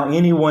allow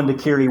anyone to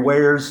carry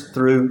wares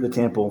through the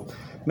temple.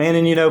 Man,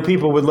 and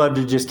people would love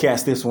to just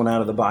cast this one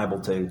out of the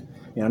Bible too.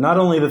 Not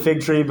only the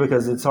fig tree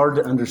because it's hard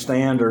to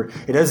understand, or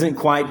it doesn't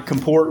quite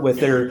comport with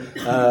their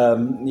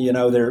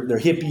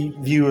hippie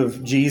view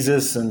of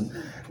Jesus and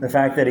the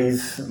fact that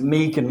He's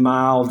meek and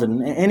mild,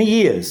 and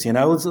He is.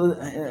 It's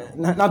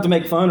not to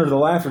make fun or to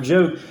laugh or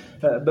joke,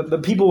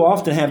 but people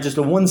often have just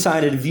a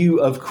one-sided view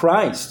of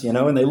Christ,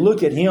 and they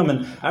look at Him.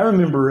 And I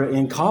remember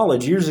in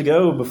college years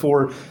ago,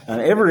 before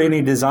ever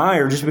any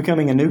desire, just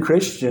becoming a new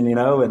Christian,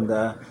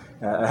 and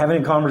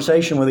having a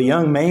conversation with a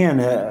young man,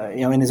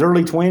 in his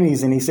early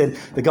 20s, and he said,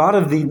 the God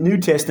of the New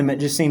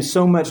Testament just seems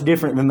so much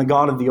different than the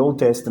God of the Old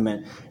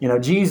Testament.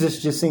 Jesus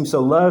just seems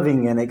so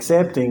loving and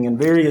accepting and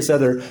various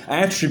other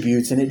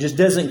attributes, and it just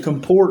doesn't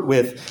comport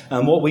with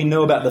what we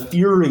know about the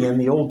fury in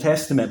the Old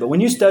Testament. But when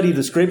you study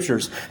the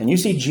Scriptures and you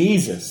see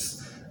Jesus,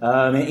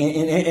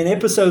 in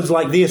episodes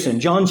like this, in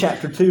John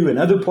chapter 2 and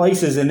other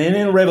places, and then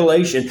in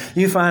Revelation,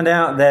 you find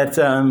out that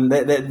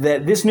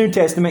this New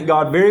Testament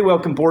God very well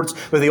comports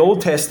with the Old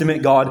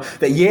Testament God,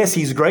 that yes,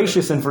 He's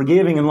gracious and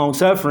forgiving and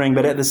long-suffering,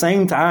 but at the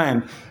same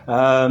time,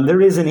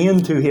 there is an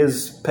end to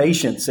His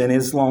patience and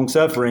His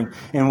long-suffering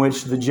in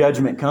which the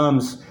judgment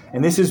comes.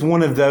 And this is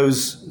one of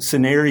those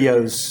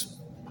scenarios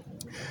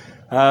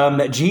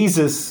that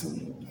Jesus,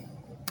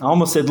 I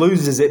almost said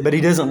loses it, but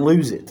He doesn't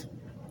lose it.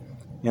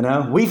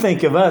 We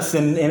think of us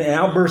in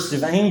outbursts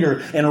of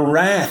anger and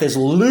wrath as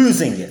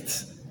losing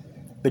it.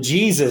 But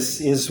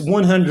Jesus is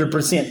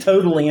 100%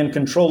 totally in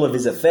control of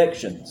His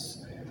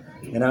affections.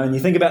 And you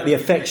think about the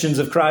affections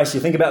of Christ,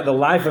 you think about the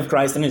life of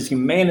Christ and His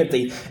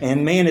humanity,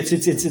 and man,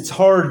 it's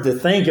hard to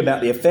think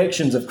about the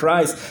affections of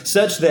Christ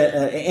such that,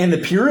 and the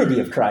purity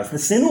of Christ, the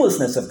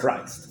sinlessness of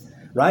Christ,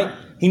 right?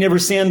 He never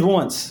sinned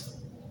once.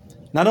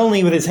 Not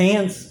only with his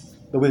hands,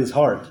 but with his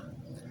heart.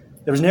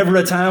 There was never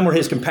a time where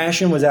his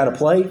compassion was out of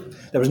play.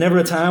 There was never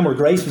a time where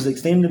grace was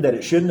extended that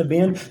it shouldn't have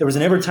been. There was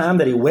never a time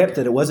that he wept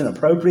that it wasn't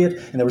appropriate.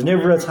 And there was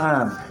never a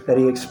time that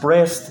he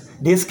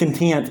expressed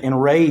discontent and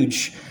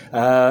rage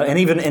and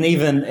even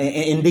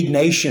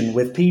indignation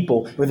with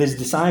people, with his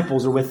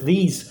disciples, or with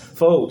these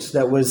folks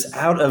that was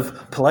out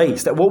of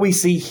place. That what we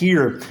see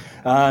here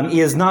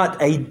is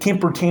not a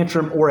temper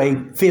tantrum or a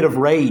fit of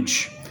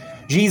rage.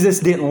 Jesus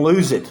didn't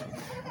lose it.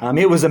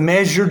 It was a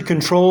measured,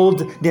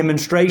 controlled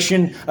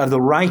demonstration of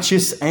the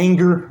righteous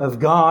anger of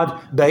God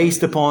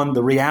based upon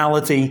the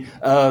reality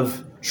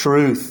of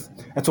truth.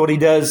 That's what he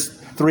does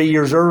 3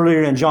 years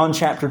earlier in John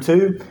chapter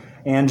 2.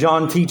 And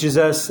John teaches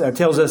us,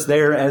 tells us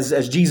there,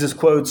 as Jesus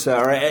quotes,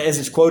 or as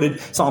it's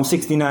quoted, Psalm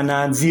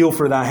 69:9, "Zeal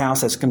for thy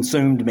house has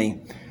consumed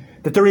me."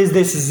 That there is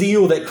this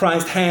zeal that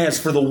Christ has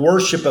for the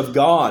worship of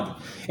God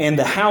and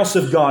the house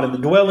of God and the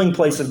dwelling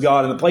place of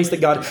God and the place that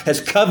God has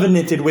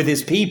covenanted with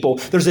his people.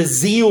 There's a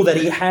zeal that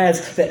he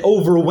has that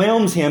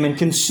overwhelms him and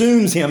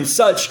consumes him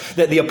such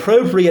that the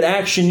appropriate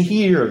action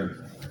here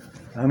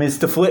is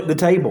to flip the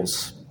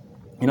tables.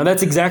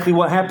 That's exactly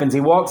what happens. He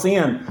walks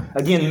in,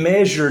 again,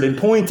 measured and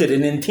pointed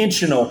and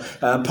intentional,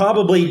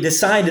 probably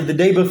decided the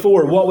day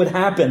before what would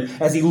happen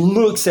as he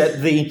looks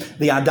at the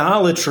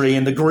idolatry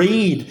and the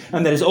greed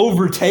that has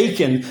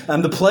overtaken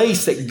the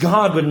place that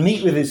God would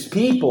meet with his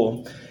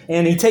people.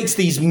 And he takes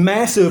these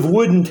massive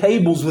wooden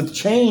tables with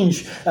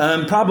change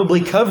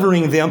probably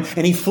covering them,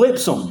 and he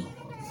flips them.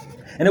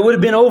 And it would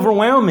have been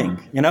overwhelming,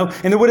 and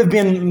there would have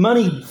been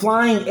money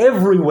flying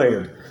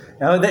everywhere.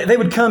 They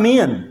would come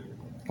in.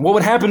 What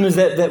would happen is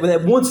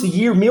that once a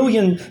year,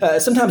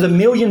 sometimes 1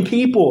 million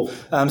people,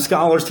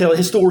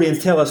 historians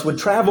tell us, would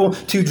travel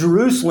to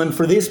Jerusalem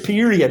for this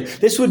period.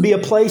 This would be a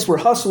place where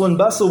hustle and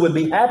bustle would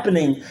be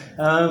happening,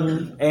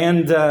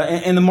 and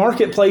the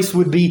marketplace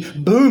would be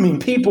booming.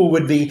 People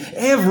would be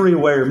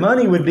everywhere.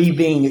 Money would be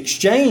being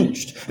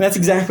exchanged. And that's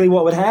exactly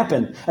what would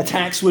happen. A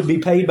tax would be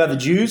paid by the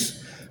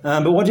Jews.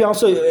 But what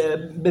also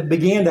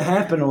began to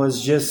happen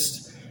was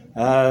just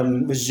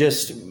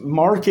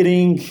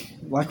marketing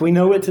like we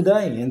know it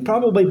today, and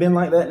probably been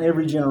like that in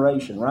every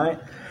generation, right?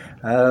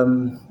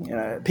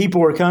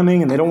 People are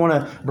coming and they don't want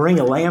to bring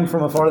a lamb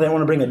from afar. They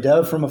want to bring a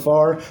dove from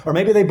afar, or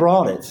maybe they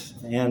brought it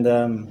and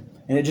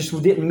it just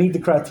didn't meet the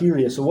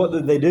criteria. So what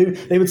did they do?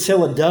 They would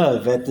sell a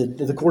dove at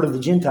the court of the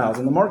Gentiles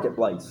in the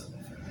marketplace.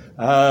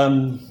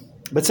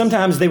 But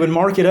sometimes they would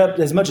mark it up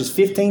as much as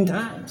 15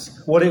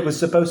 times what it was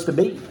supposed to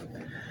be.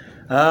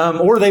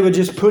 Or they would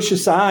just push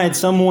aside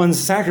someone's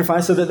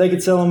sacrifice so that they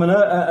could sell them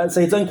and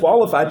say it's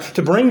unqualified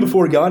to bring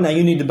before God. Now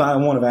you need to buy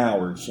one of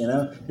ours. You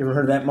ever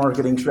heard of that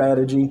marketing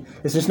strategy?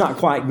 It's just not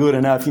quite good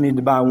enough. You need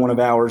to buy one of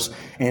ours,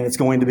 and it's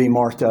going to be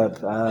marked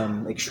up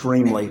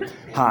extremely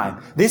high.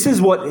 This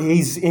is what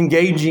he's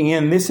engaging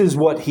in. This is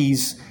what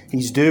he's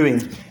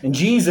doing. And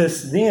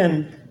Jesus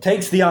then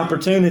takes the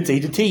opportunity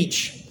to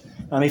teach.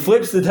 He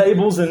flips the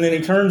tables, and then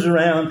he turns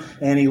around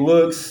and he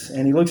looks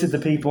at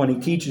the people and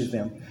he teaches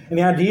them. And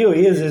the idea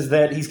is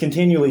that he's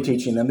continually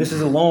teaching them. This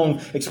is a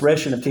long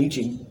expression of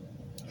teaching.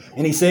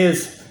 And he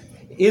says,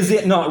 "Is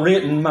it not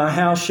written, my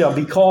house shall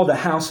be called a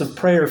house of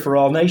prayer for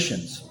all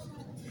nations?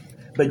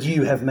 But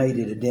you have made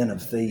it a den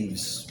of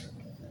thieves."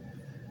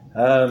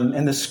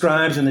 And the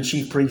scribes and the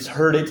chief priests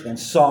heard it and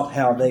sought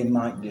how they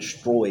might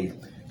destroy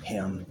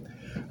him.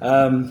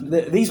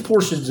 These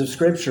portions of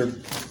Scripture,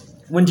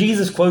 when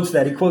Jesus quotes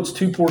that, he quotes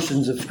two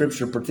portions of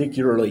Scripture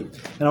particularly.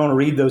 And I want to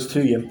read those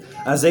to you.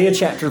 Isaiah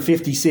chapter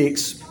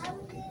 56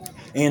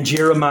 and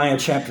Jeremiah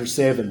chapter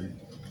 7.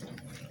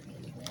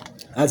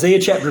 Isaiah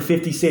chapter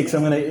 56,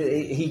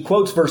 he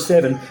quotes verse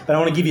 7, but I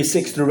want to give you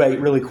 6 through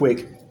 8 really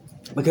quick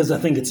because I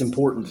think it's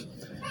important.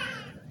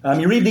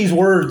 You read these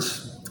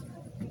words,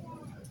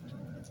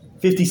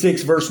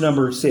 56 verse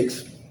number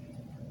 6.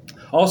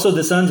 "Also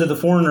the sons of the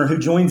foreigner who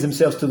joins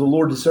themselves to the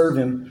Lord to serve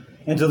him,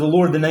 and to the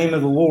Lord the name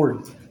of the Lord,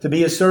 to be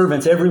his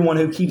servants, everyone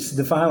who keeps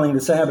defiling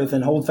the Sabbath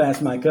and hold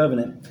fast my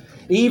covenant.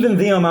 Even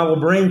them I will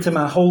bring to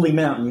my holy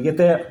mountain." You get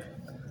that?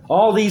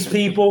 All these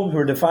people who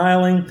are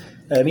defiling,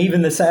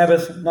 even the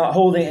Sabbath, not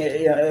holding,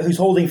 who's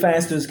holding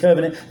fast to his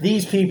covenant,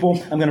 these people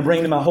I'm going to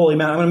bring to my holy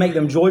mountain. I'm going to make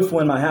them joyful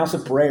in my house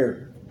of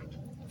prayer.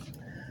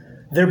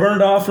 "Their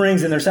burnt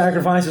offerings and their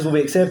sacrifices will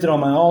be accepted on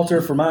my altar,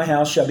 for my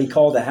house shall be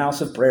called a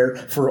house of prayer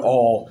for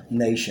all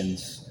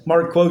nations."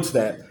 Mark quotes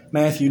that.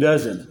 Matthew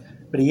doesn't.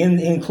 But he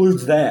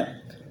includes that.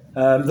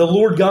 The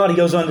Lord God, he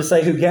goes on to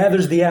say, who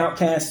gathers the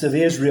outcasts of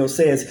Israel,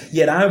 says,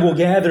 "Yet I will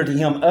gather to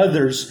him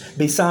others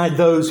beside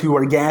those who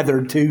are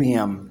gathered to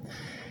him."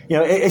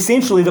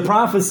 Essentially the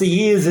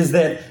prophecy is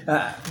that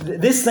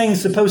this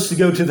thing's supposed to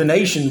go to the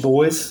nation,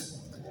 boys.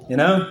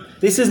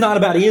 This is not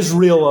about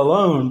Israel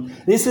alone.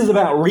 This is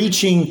about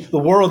reaching the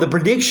world. The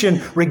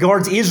prediction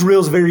regards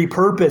Israel's very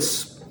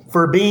purpose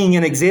for being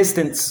in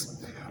existence.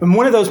 And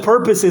one of those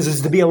purposes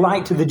is to be a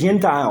light to the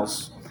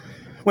Gentiles.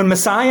 When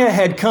Messiah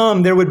had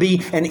come, there would be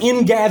an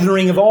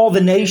ingathering of all the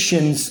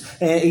nations,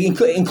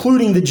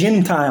 including the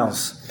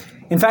Gentiles.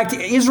 In fact,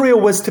 Israel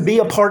was to be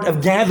a part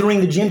of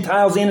gathering the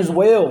Gentiles in as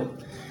well.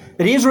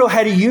 That Israel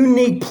had a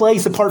unique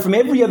place apart from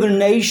every other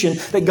nation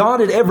that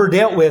God had ever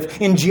dealt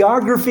with in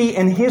geography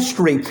and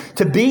history,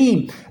 to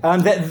be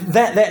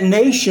that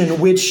nation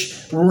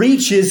which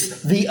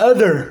reaches the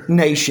other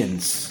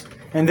nations.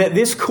 And that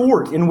this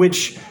court in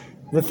which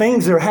the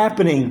things are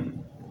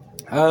happening,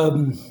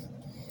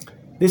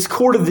 this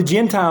court of the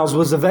Gentiles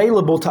was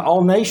available to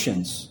all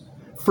nations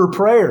for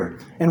prayer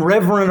and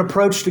reverent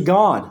approach to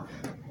God.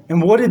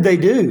 And what did they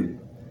do?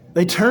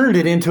 They turned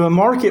it into a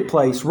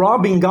marketplace,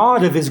 robbing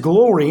God of His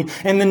glory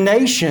and the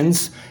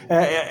nations,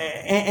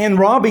 and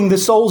robbing the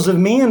souls of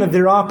men of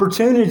their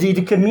opportunity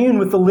to commune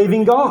with the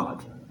living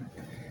God.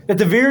 That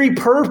the very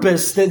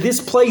purpose that this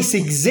place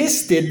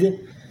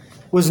existed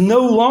was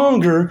no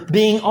longer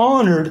being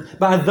honored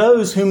by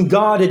those whom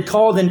God had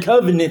called and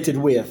covenanted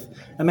with.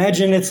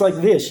 Imagine it's like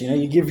this,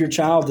 you give your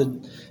child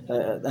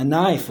a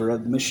knife or a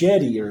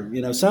machete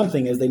or,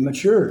 something as they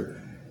mature,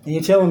 and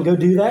you tell them, go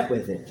do that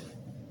with it.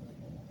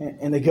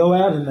 And they go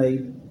out and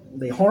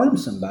they harm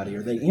somebody,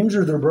 or they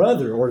injure their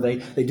brother, or they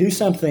do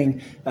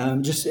something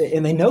and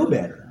they know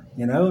better.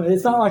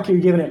 It's not like you're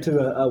giving it to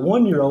a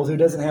 1-year-old who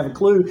doesn't have a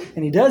clue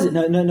and he does it.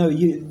 No.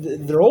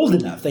 They're old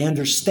enough. They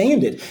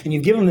understand it. And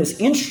you give them this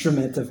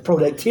instrument of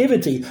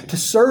productivity to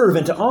serve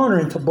and to honor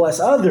and to bless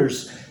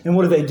others. And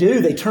what do?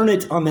 They turn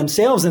it on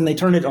themselves and they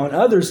turn it on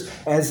others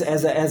as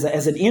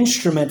an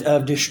instrument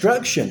of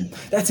destruction.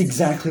 That's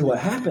exactly what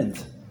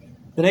happened.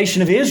 The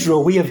nation of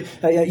Israel, you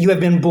have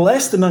been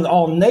blessed among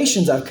all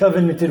nations. I've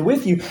covenanted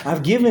with you.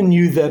 I've given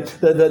you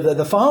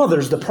the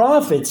fathers, the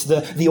prophets,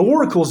 the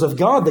oracles of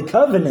God, the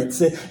covenants,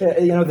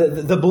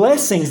 the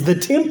blessings, the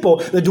temple,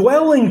 the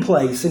dwelling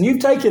place. And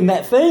you've taken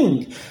that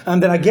thing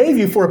that I gave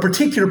you for a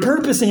particular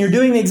purpose, and you're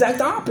doing the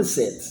exact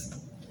opposite.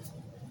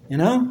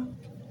 And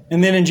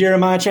then in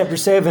Jeremiah chapter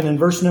 7 and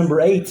verse number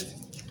 8,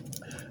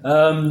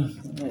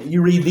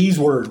 you read these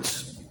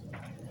words.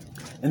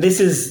 And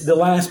this is the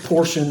last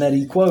portion that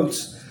he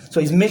quotes. So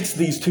he's mixed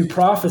these two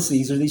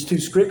prophecies or these two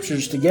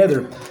scriptures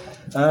together.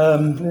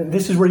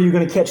 This is where you're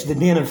going to catch the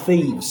den of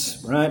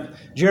thieves, right?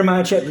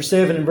 Jeremiah chapter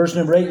 7 and verse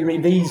number 8, you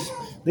read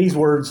these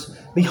words.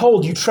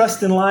 Behold, you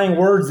trust in lying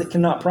words that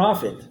cannot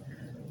profit.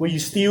 Will you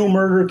steal,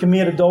 murder,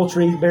 commit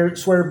adultery,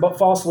 swear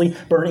falsely,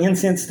 burn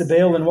incense to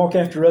Baal, and walk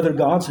after other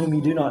gods whom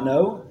you do not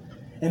know?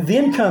 And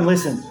then come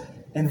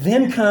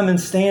and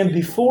stand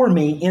before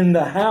me in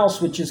the house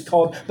which is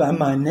called by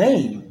my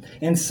name,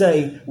 and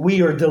say, we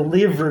are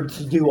delivered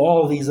to do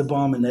all these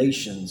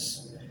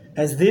abominations.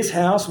 Has this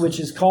house which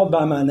is called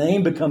by my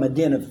name become a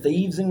den of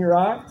thieves in your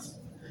eyes?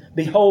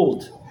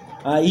 Behold,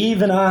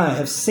 even I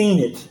have seen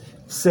it,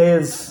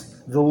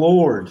 says the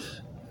Lord.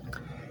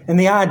 And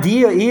the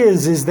idea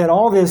is that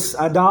all this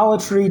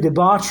idolatry,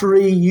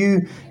 debauchery,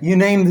 you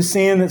name the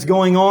sin that's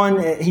going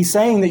on, he's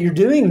saying that you're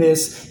doing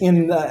this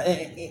in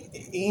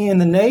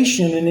the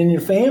nation and in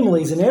your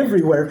families and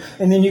everywhere.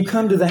 And then you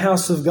come to the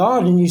house of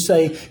God and you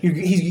say,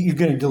 you're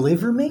going to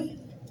deliver me?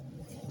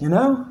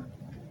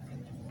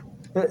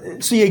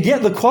 So you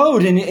get the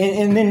quote,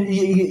 and then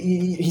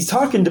he's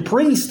talking to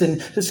priests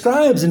and to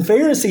scribes and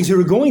Pharisees who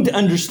are going to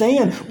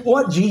understand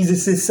what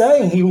Jesus is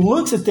saying. He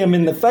looks at them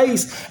in the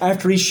face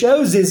after he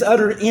shows his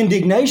utter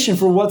indignation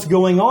for what's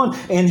going on,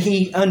 and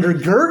he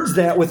undergirds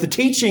that with the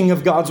teaching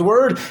of God's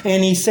Word,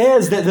 and he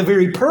says that the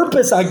very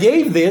purpose I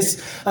gave this,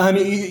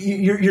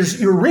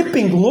 you're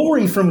ripping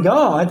glory from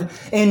God,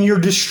 and you're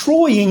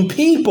destroying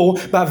people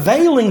by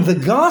veiling the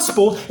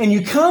gospel, and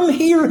you come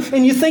here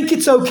and you think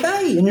it's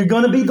okay, and you're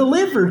going to be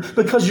delivered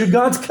because you're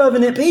God's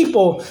covenant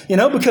people,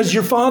 because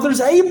your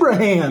father's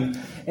Abraham,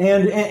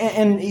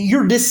 and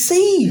you're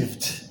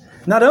deceived.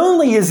 Not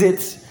only is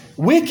it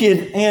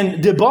wicked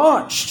and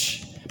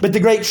debauched, but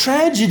the great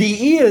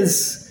tragedy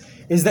is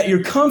that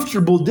you're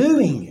comfortable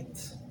doing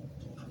it.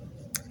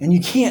 And you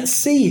can't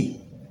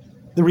see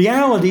the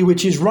reality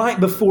which is right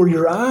before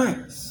your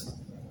eyes.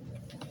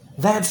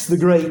 That's the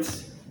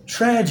great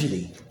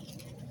tragedy.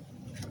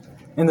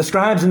 And the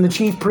scribes and the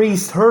chief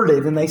priests heard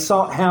it, and they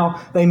sought how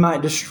they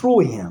might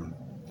destroy him.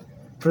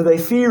 For they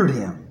feared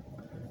him,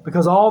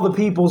 because all the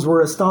peoples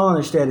were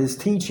astonished at his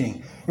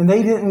teaching. And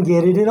they didn't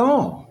get it at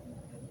all.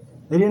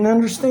 They didn't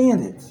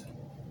understand it.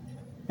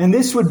 And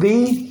this would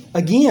be,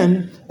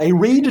 again, a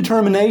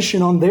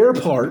redetermination on their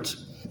part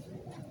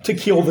to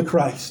kill the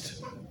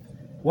Christ.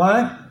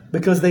 Why?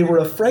 Because they were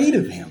afraid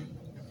of him.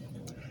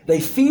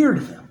 They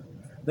feared him.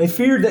 They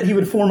feared that he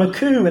would form a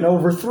coup and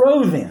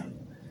overthrow them.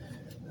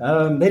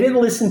 They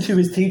didn't listen to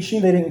his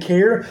teaching. They didn't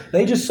care.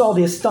 They just saw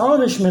the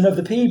astonishment of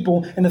the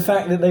people and the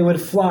fact that they would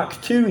flock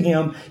to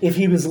him if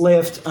he was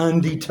left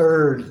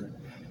undeterred.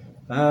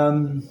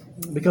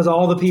 Because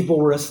all the people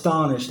were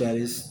astonished at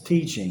his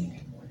teaching.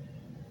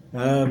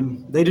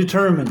 They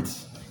determined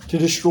to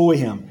destroy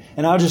him.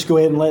 And I'll just go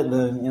ahead and let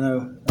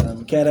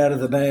the cat out of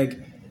the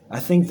bag. I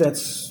think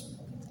that's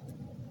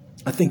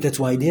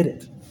why he did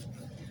it.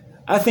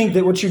 I think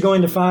that what you're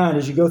going to find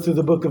as you go through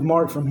the book of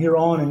Mark from here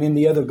on and in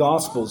the other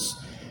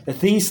Gospels, that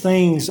these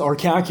things are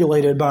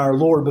calculated by our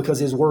Lord because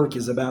his work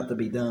is about to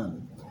be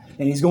done.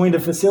 And He's going to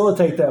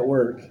facilitate that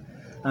work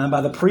by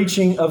the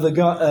preaching of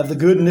the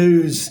good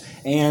news,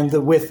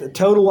 and with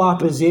total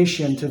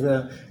opposition to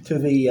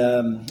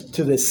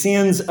the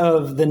sins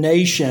of the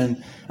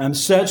nation,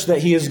 such that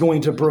He is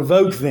going to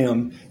provoke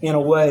them in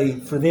a way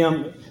for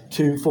them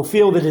to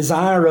fulfill the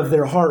desire of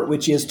their heart,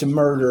 which is to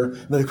murder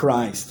the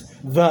Christ,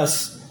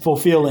 thus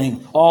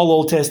fulfilling all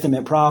Old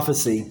Testament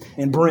prophecy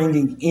and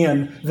bringing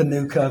in the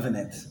new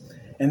covenant.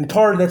 And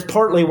that's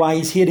partly why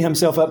He's hid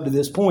Himself up to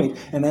this point.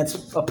 And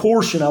that's a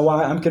portion of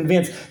why I'm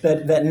convinced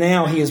that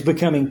now He is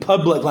becoming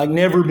public like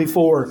never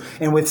before,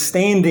 and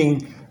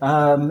withstanding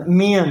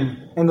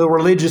men and the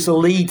religious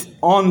elite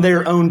on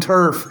their own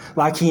turf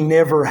like He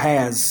never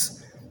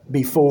has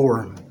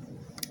before.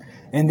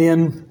 And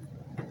then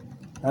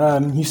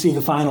you see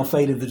the final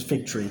fate of the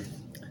fig tree.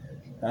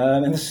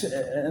 And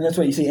that's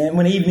what you see. And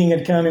when evening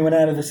had come, He went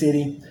out of the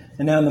city.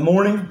 And now in the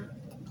morning,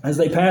 as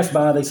they passed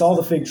by, they saw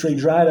the fig tree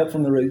dried up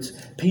from the roots.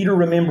 Peter,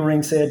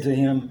 remembering, said to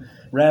Him,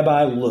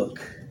 Rabbi, look,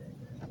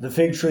 the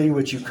fig tree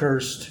which you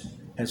cursed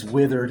has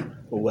withered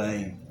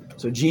away.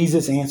 So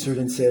Jesus answered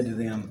and said to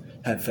them,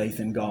 have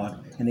faith in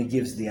God. And He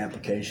gives the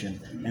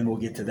application. And we'll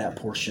get to that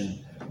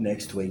portion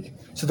next week.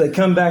 So they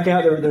come back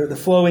out. They're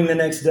flowing the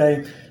next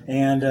day.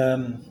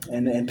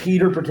 And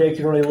Peter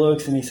particularly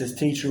looks and he says,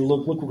 Teacher,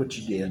 look what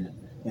you did.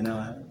 You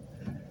know,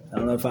 I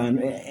don't know if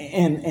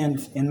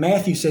and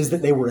Matthew says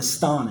that they were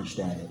astonished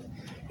at it.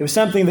 It was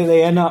something that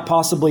they had not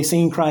possibly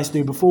seen Christ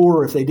do before,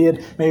 or if they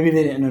did, maybe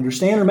they didn't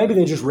understand, or maybe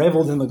they just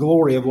reveled in the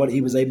glory of what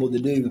He was able to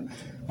do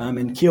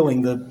in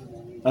killing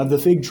the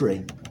fig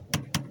tree.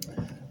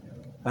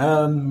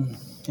 And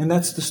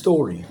that's the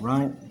story,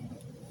 right?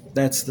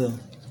 That's the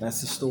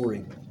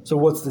story. So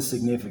what's the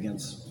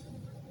significance?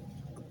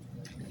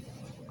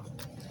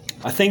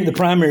 I think the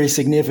primary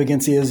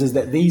significance is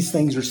that these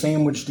things are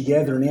sandwiched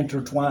together and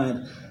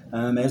intertwined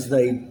as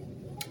they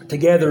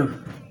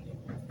together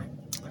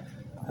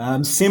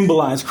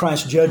symbolize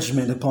Christ's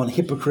judgment upon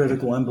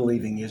hypocritical,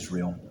 unbelieving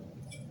Israel.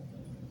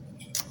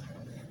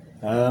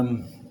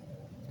 I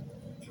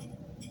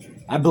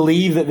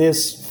believe that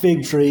this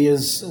fig tree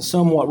is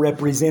somewhat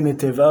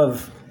representative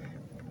of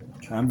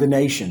the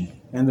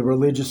nation and the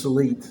religious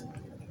elite,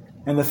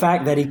 and the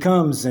fact that He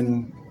comes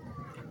and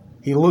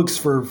He looks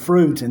for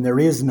fruit and there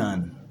is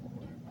none.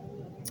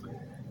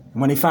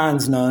 And when He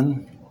finds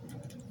none,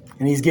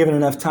 and He's given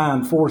enough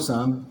time for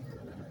some,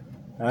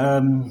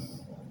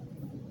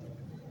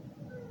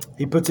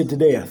 He puts it to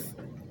death.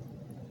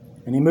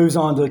 And He moves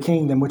on to a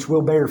kingdom which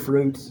will bear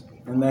fruit,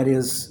 and that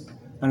is,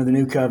 under the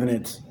new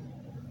covenant,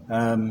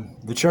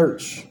 the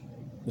church.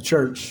 The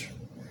church.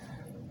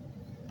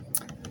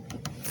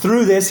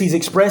 Through this, He's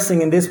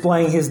expressing and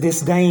displaying His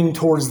disdain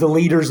towards the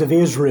leaders of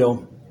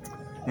Israel.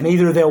 And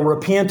either they'll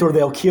repent or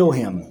they'll kill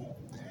Him.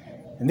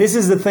 And this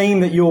is the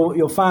theme that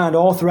you'll find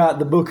all throughout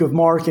the book of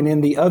Mark and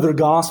in the other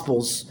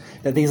Gospels,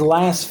 that these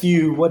last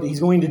few, what He's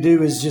going to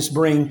do is just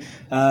bring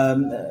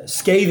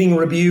scathing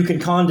rebuke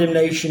and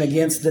condemnation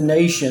against the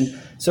nation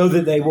so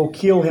that they will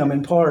kill Him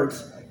in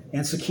part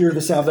and secure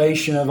the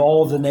salvation of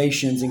all the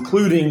nations,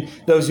 including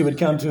those who would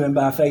come to Him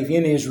by faith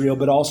in Israel,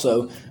 but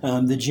also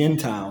the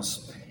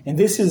Gentiles. And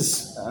this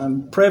is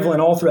prevalent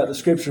all throughout the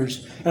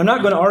Scriptures. And I'm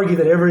not going to argue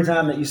that every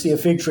time that you see a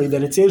fig tree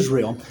that it's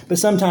Israel. But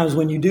sometimes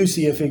when you do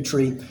see a fig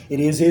tree, it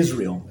is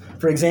Israel.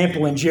 For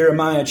example, in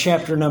Jeremiah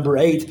chapter number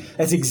 8,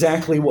 that's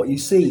exactly what you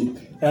see.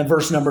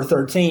 Verse number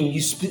 13,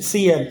 you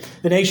see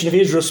the nation of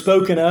Israel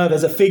spoken of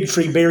as a fig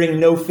tree bearing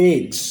no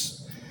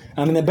figs.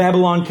 And then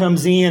Babylon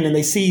comes in and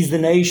they seize the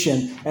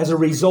nation as a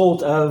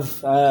result of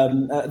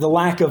the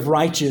lack of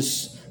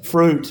righteous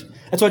fruit.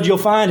 That's what you'll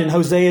find in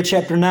Hosea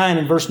chapter 9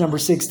 and verse number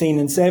 16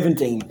 and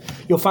 17.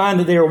 You'll find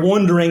that they are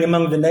wandering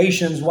among the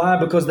nations. Why?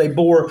 Because they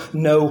bore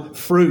no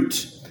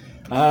fruit.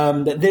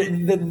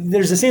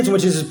 There's a sense in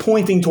which this is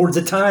pointing towards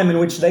a time in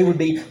which they would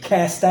be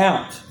cast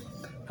out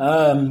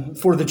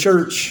for the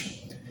church.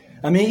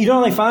 I mean, you don't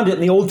only find it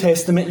in the Old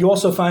Testament, you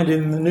also find it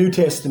in the New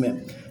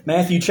Testament.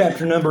 Matthew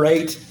chapter number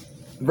 8,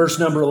 verse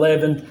number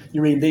 11,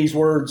 you read these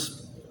words.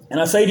 And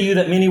I say to you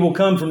that many will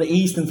come from the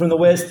east and from the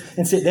west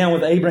and sit down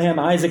with Abraham,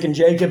 Isaac, and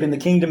Jacob in the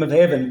kingdom of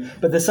heaven.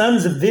 But the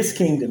sons of this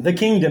kingdom, the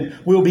kingdom,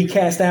 will be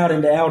cast out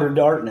into outer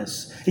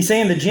darkness. He's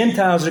saying the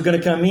Gentiles are going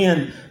to come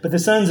in, but the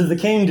sons of the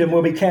kingdom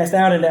will be cast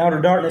out into outer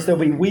darkness. There'll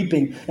be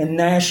weeping and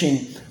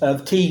gnashing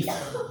of teeth.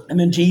 And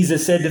then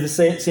Jesus said to the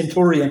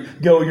centurion,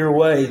 go your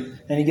way.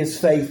 And He gives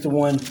faith to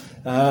one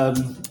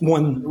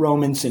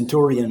Roman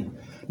centurion.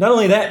 Not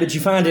only that, but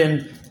you find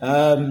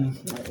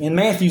in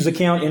Matthew's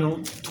account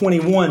in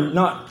 21,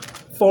 not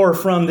far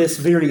from this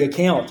very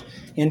account,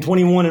 in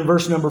 21 and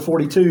verse number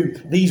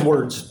 42, these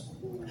words.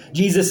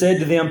 Jesus said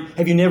to them,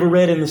 have you never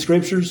read in the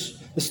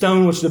Scriptures, the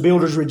stone which the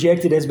builders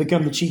rejected has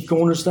become the chief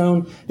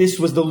cornerstone? This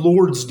was the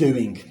Lord's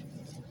doing,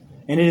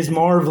 and it is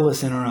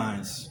marvelous in our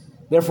eyes.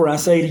 Therefore I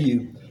say to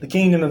you, the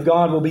kingdom of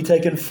God will be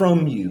taken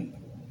from you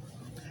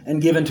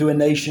and given to a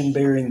nation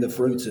bearing the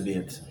fruits of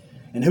it.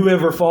 And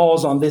whoever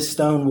falls on this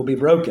stone will be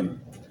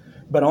broken.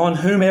 But on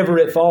whomever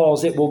it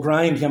falls, it will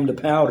grind him to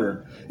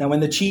powder. Now, when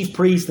the chief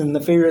priests and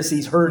the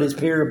Pharisees heard his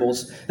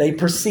parables, they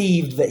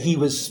perceived that he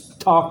was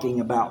talking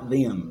about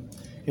them,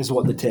 is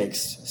what the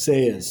text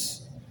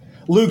says.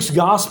 Luke's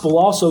gospel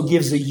also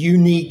gives a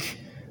unique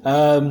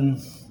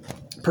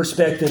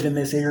perspective in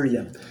this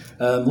area.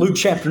 Luke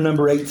chapter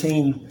number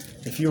 18,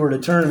 if you were to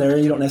turn there,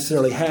 you don't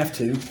necessarily have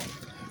to.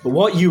 But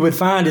what you would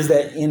find is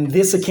that in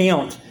this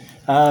account,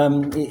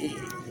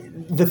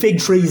 the fig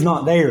tree is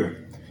not there.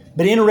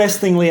 But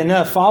interestingly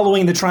enough,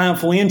 following the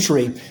triumphal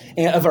entry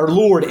of our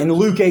Lord in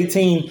Luke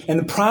 18,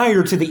 and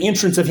prior to the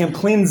entrance of Him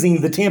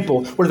cleansing the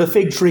temple where the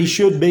fig tree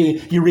should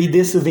be, you read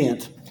this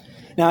event.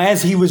 Now,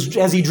 as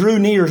he drew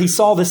near, he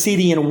saw the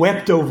city and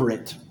wept over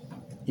it.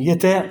 You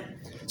get that?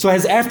 So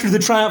as after the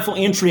triumphal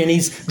entry and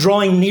he's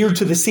drawing near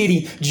to the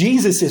city,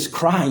 Jesus is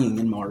crying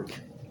in Mark.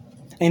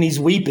 And he's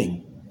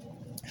weeping,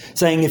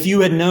 saying, if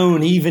you had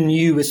known, even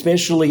you,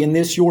 especially in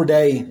this your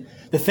day,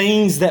 the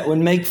things that would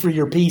make for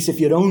your peace,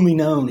 if you'd only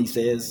known, he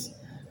says.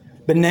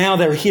 But now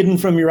they're hidden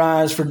from your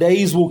eyes, for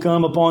days will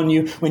come upon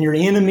you when your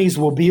enemies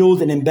will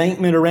build an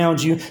embankment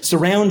around you,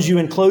 surround you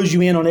and close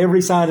you in on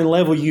every side and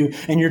level you,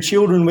 and your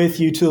children with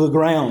you to the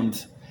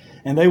ground.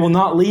 And they will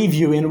not leave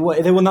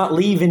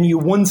in you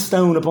one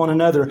stone upon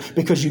another,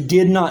 because you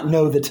did not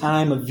know the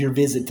time of your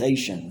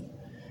visitation.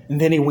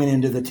 And then he went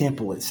into the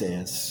temple, it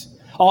says.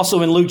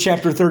 Also in Luke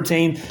chapter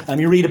 13,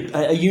 you read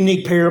a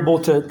unique parable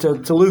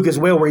to Luke as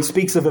well, where he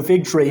speaks of a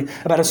fig tree,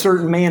 about a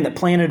certain man that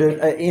planted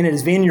it in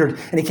his vineyard,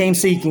 and he came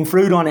seeking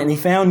fruit on it, and he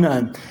found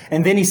none.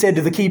 And then he said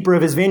to the keeper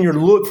of his vineyard,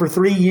 look, for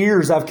 3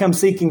 years I've come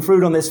seeking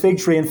fruit on this fig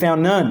tree and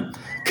found none.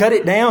 Cut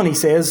it down, he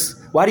says.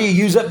 Why do you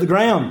use up the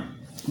ground?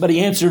 But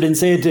he answered and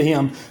said to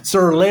him,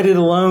 Sir, let it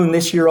alone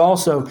this year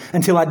also,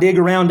 until I dig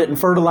around it and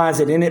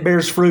fertilize it, and it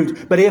bears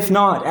fruit. But if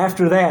not,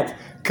 after that,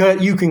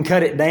 you can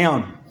cut it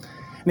down.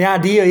 And the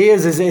idea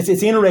is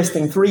it's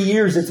interesting. 3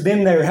 years it's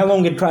been there. How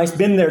long had Christ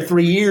been there?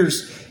 3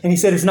 years. And he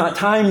said, it's not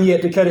time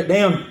yet to cut it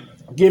down.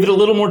 Give it a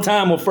little more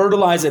time. We'll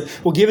fertilize it.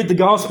 We'll give it the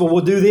gospel.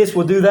 We'll do this.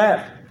 We'll do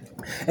that.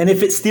 And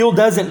if it still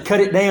doesn't, cut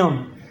it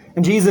down.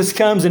 And Jesus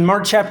comes in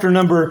Mark chapter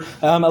number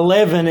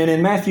 11 and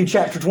in Matthew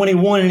chapter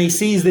 21, and he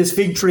sees this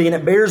fig tree and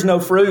it bears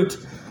no fruit.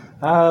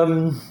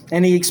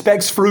 And he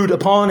expects fruit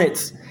upon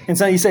it. And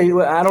so you say,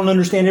 well, I don't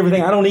understand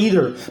everything. I don't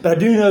either. But I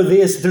do know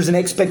this. There's an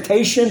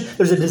expectation.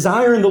 There's a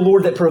desire in the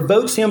Lord that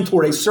provokes him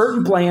toward a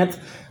certain plant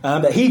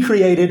that he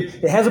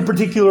created. It has a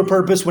particular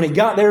purpose. When he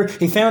got there,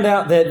 he found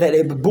out that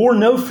it bore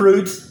no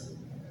fruit,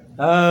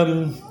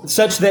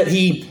 such that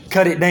he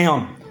cut it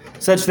down.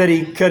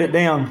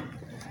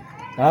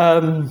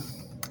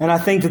 And I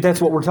think that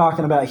that's what we're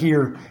talking about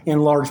here in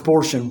large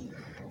portion.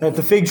 That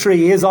the fig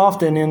tree is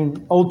often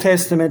in Old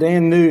Testament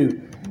and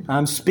New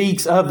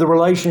speaks of the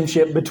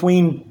relationship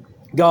between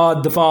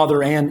God the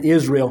Father and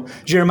Israel.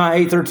 Jeremiah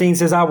 8:13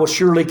 says, I will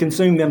surely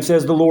consume them,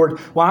 says the Lord.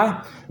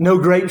 Why? No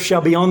grapes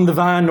shall be on the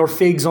vine, nor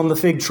figs on the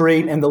fig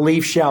tree, and the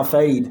leaf shall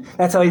fade.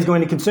 That's how he's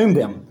going to consume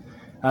them.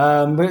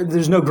 But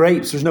there's no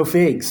grapes, there's no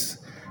figs.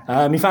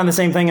 You find the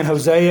same thing in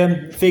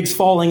Hosea. Figs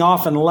falling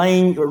off and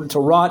laying to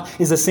rot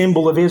is a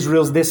symbol of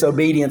Israel's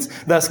disobedience.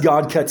 Thus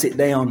God cuts it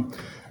down.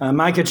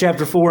 Micah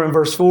chapter 4 and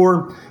verse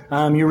 4.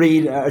 You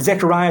read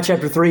Zechariah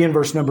chapter 3 and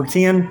verse number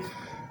 10.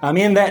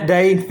 In that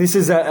day, this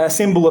is a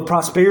symbol of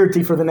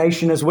prosperity for the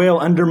nation as well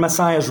under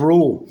Messiah's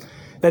rule.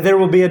 That there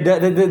will be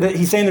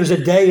he's saying there's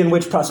a day in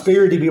which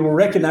prosperity will be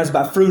recognized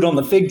by fruit on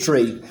the fig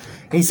tree.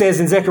 He says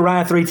in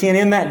Zechariah 3:10,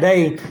 in that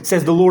day,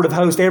 says the Lord of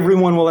hosts,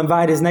 everyone will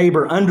invite his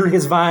neighbor under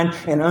his vine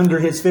and under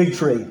his fig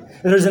tree.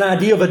 There's an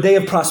idea of a day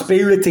of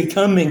prosperity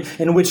coming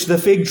in which the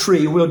fig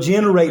tree will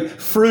generate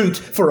fruit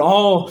for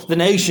all the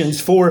nations,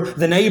 for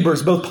the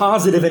neighbors, both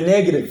positive and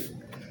negative.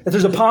 That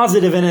there's a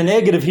positive and a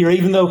negative here,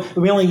 even though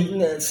we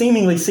only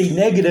seemingly see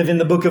negative in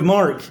the book of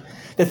Mark.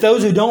 That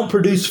those who don't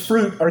produce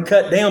fruit are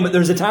cut down, but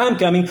there's a time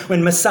coming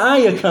when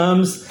Messiah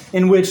comes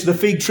in which the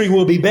fig tree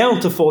will be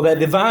bountiful, that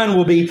the vine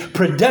will be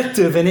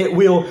productive, and it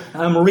will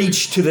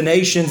reach to the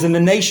nations, and the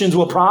nations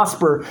will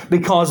prosper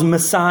because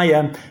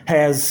Messiah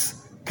has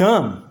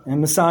come, and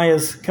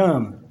Messiah's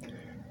come.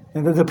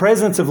 And the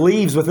presence of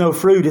leaves with no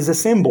fruit is a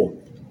symbol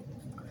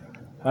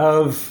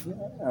of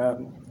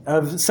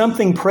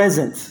something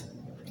present,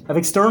 of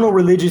external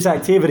religious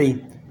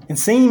activity, and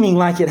seeming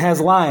like it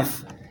has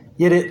life,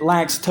 yet it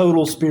lacks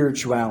total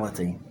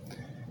spirituality.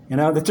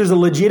 That there's a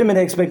legitimate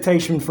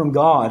expectation from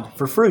God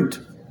for fruit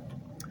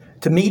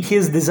to meet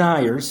his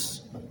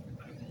desires.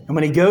 And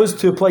when he goes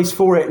to a place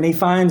for it and he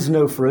finds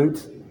no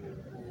fruit,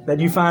 that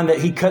you find that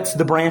he cuts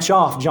the branch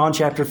off. John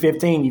chapter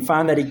 15, you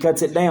find that he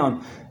cuts it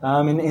down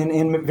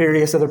in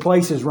various other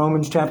places.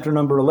 Romans chapter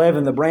number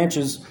 11, the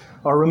branches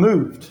are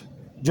removed.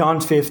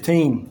 John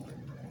 15.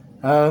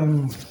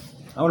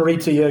 I want to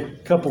read to you a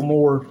couple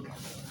more.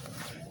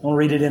 I want to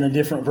read it in a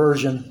different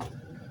version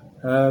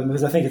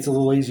because I think it's a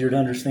little easier to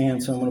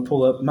understand. So I'm going to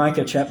pull up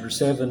Micah chapter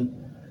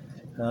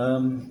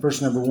 7,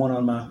 verse number 1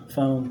 on my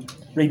phone.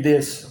 Read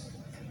this.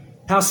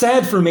 How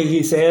sad for me,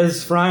 he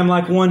says, for I am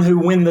like one who,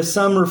 when the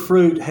summer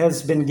fruit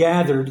has been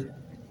gathered,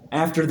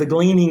 after the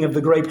gleaning of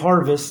the grape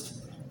harvest,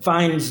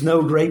 finds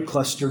no grape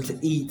cluster to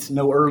eat,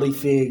 no early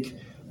fig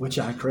which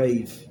I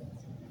crave.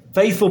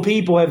 Faithful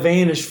people have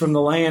vanished from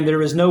the land.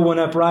 There is no one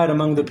upright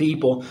among the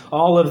people.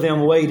 All of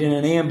them wait in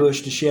an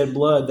ambush to shed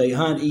blood. They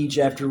hunt each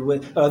after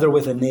other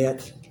with a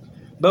net.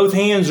 Both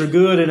hands are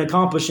good in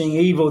accomplishing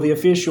evil. The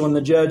official and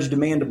the judge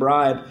demand a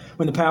bribe.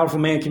 When the powerful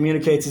man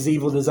communicates his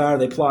evil desire,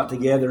 they plot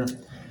together.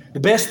 The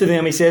best of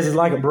them, he says, is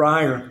like a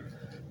briar.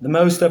 The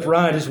most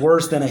upright is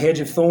worse than a hedge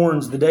of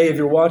thorns. The day of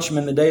your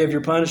watchman, the day of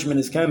your punishment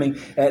is coming.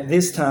 At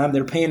this time,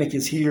 their panic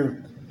is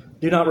here.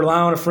 Do not rely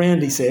on a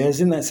friend, he says.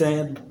 Isn't that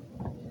sad?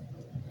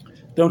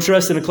 Don't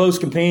trust in a close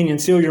companion.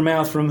 Seal your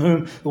mouth from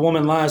whom the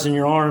woman lies in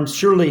your arms.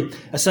 Surely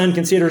a son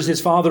considers his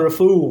father a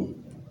fool.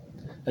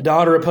 A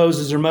daughter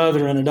opposes her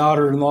mother, and a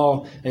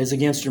daughter-in-law is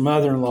against her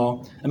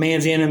mother-in-law. A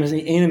man's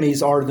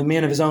enemies are the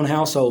men of his own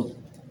household.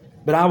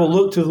 But I will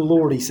look to the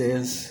Lord, he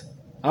says.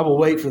 I will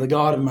wait for the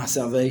God of my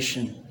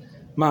salvation.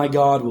 My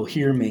God will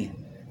hear me.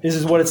 This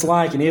is what it's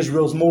like in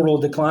Israel's moral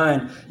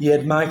decline.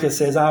 Yet Micah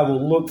says, I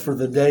will look for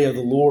the day of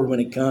the Lord when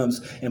it comes,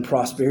 and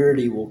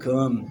prosperity will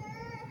come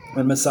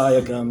when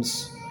Messiah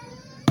comes.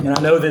 And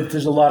I know that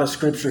there's a lot of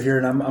scripture here,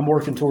 and I'm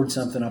working towards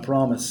something, I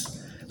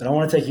promise. But I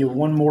want to take you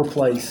one more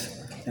place,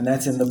 and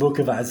that's in the book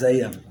of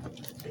Isaiah,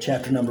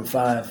 chapter number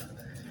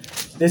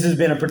 5. This has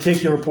been a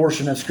particular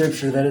portion of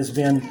scripture that has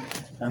been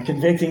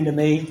convicting to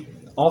me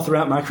all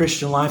throughout my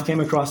Christian life. Came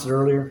across it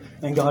earlier,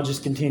 and God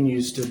just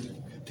continues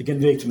to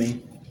convict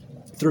me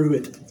through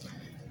it.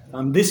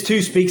 This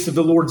too speaks of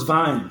the Lord's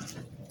vine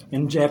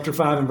in chapter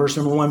 5 and verse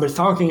number 1, but it's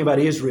talking about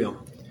Israel.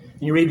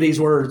 And you read these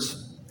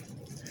words.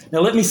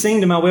 Now let me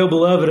sing to my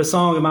well-beloved a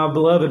song of my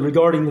beloved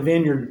regarding the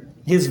vineyard,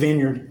 his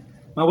vineyard.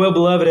 My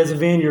well-beloved has a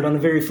vineyard on a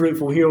very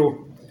fruitful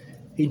hill.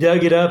 He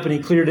dug it up and he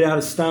cleared it out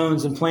of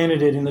stones and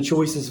planted it in the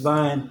choicest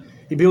vine.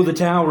 He built a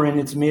tower in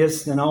its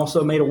midst and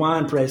also made a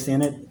winepress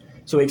in it.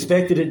 So he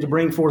expected it to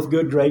bring forth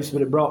good grapes,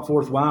 but it brought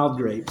forth wild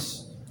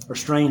grapes, or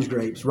strange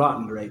grapes,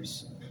 rotten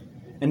grapes.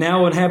 And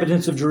now,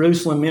 inhabitants of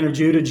Jerusalem, men of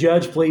Judah,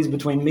 judge please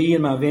between me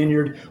and my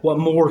vineyard. What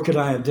more could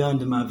I have done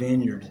to my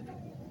vineyard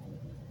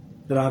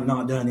that I have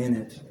not done in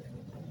it?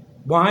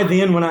 Why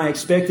then, when I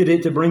expected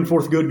it to bring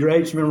forth good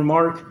grapes, remember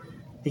Mark,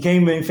 he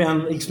came and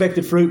he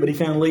expected fruit, but he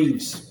found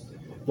leaves.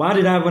 Why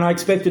did I, when I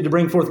expected to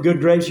bring forth good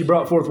grapes, you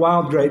brought forth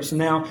wild grapes? And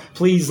now,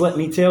 please let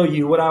me tell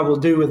you what I will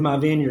do with my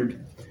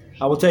vineyard.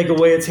 I will take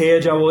away its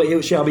hedge,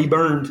 it shall be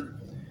burned,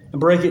 and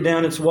break it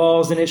down its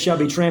walls, and it shall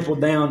be trampled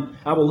down.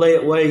 I will lay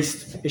it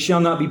waste. It shall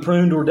not be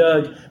pruned or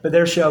dug, but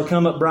there shall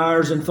come up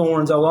briars and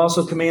thorns. I will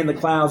also command the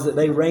clouds that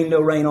they rain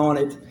no rain on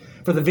it.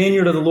 For the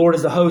vineyard of the Lord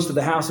is the host of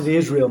the house of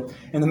Israel,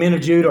 and the men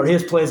of Judah are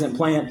his pleasant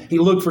plant. He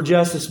looked for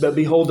justice, but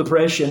behold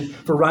oppression,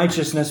 for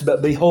righteousness,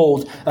 but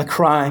behold a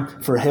cry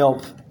for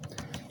help.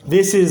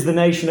 This is the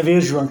nation of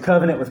Israel in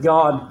covenant with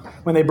God.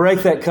 When they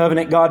break that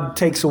covenant, God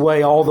takes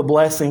away all the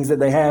blessings that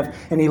they have,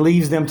 and He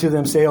leaves them to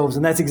themselves.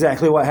 And that's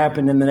exactly what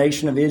happened in the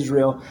nation of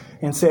Israel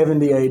in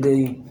 70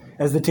 A.D.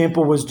 as the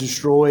temple was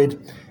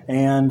destroyed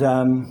and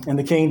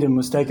the kingdom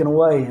was taken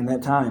away in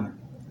that time.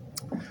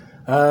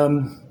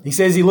 He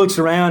says he looks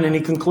around and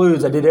he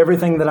concludes, I did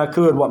everything that I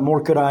could. What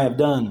more could I have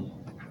done?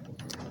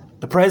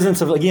 The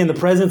presence of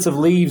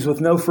leaves with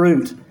no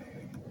fruit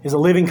is a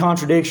living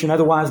contradiction,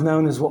 otherwise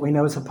known as what we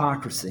know as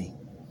hypocrisy.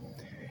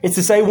 It's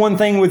to say one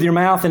thing with your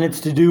mouth and it's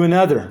to do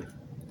another.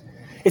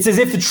 It's as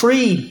if the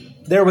tree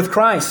there with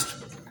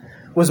Christ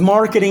was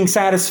marketing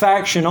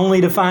satisfaction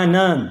only to find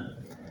none.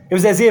 It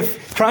was as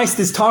if Christ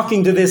is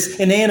talking to this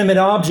inanimate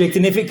object,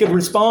 and if it could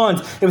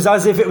respond, it was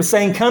as if it was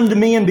saying, come to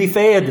me and be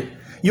fed.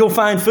 You'll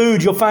find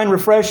food, you'll find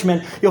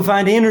refreshment, you'll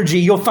find energy,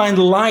 you'll find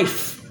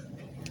life.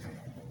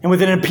 And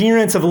with an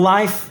appearance of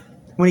life,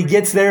 when he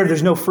gets there,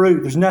 there's no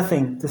fruit, there's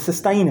nothing to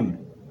sustain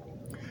him.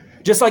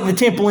 Just like the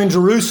temple in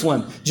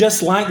Jerusalem,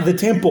 just like the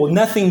temple,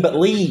 nothing but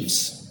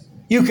leaves.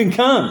 You can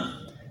come.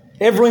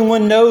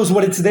 Everyone knows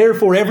what it's there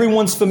for.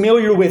 Everyone's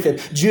familiar with it.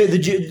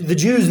 The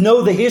Jews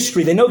know the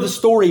history. They know the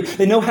story.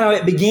 They know how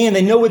it began.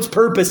 They know its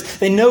purpose.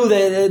 They know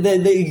that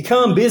they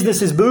come.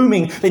 Business is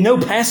booming. They know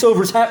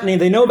Passover's happening.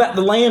 They know about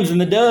the lambs and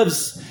the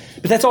doves.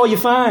 But that's all you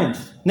find.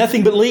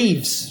 Nothing but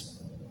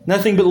leaves.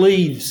 Nothing but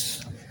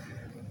leaves.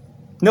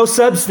 No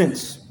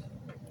substance.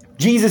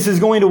 Jesus is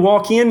going to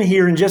walk in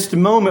here in just a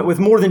moment with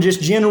more than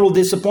just general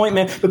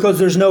disappointment because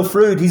there's no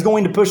fruit. He's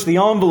going to push the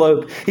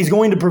envelope. He's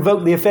going to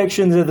provoke the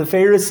affections of the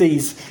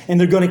Pharisees, and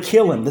they're going to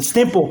kill him.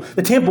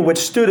 The temple which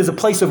stood as a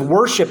place of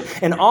worship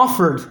and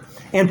offered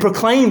and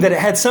proclaimed that it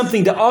had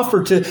something to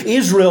offer to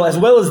Israel as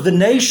well as the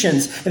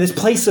nations, and this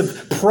place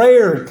of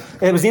prayer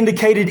that was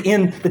indicated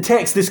in the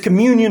text, this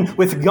communion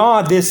with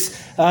God, this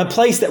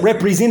place that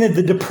represented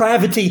the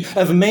depravity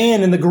of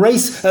man and the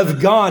grace of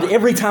God.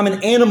 Every time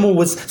an animal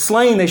was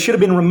slain, they should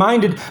have been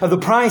reminded of the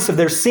price of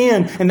their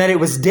sin and that it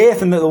was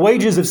death and that the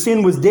wages of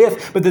sin was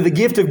death, but that the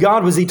gift of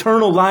God was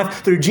eternal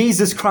life through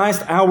Jesus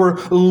Christ our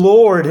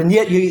Lord. And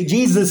yet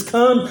Jesus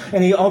comes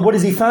and what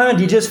does he find?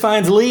 He just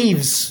finds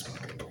leaves.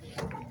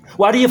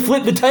 Why do you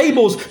flip the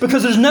tables?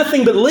 Because there's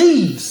nothing but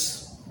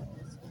leaves.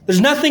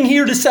 There's nothing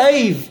here to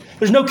save.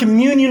 There's no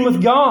communion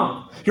with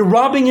God. You're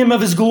robbing Him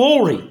of His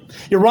glory.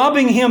 You're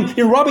robbing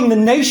the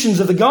nations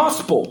of the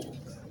gospel.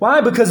 Why?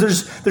 Because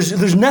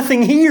there's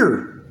nothing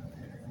here.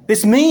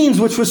 This means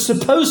which was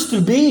supposed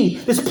to be,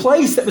 this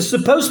place that was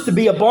supposed to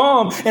be a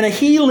balm and a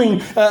healing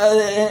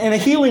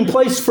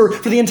place for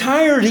the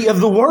entirety of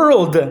the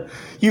world.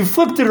 You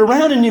flipped it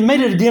around and you made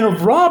it a den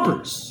of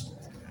robbers.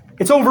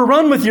 It's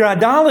overrun with your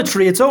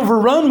idolatry. It's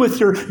overrun with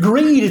your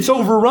greed. It's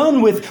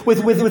overrun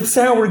with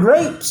sour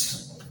grapes.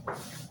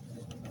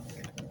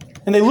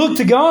 And they look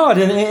to God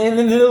and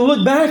they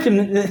look back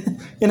and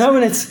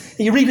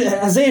you read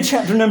Isaiah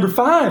chapter number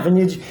 5 and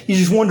you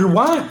just wonder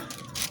why.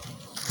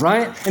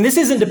 Right? And this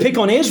isn't to pick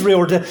on Israel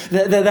or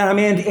that I'm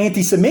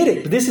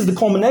anti-Semitic, but this is the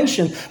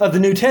culmination of the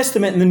New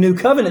Testament and the New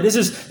Covenant. This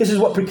is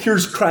what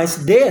procures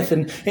Christ's death.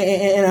 And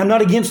I'm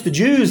not against the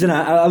Jews, and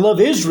I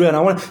love Israel, and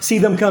I want to see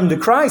them come to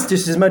Christ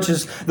just as much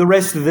as the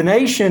rest of the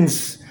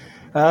nations.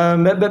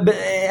 But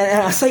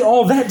I say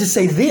all that to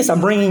say this.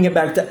 I'm bringing it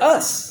back to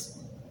us.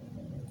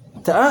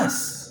 To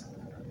us.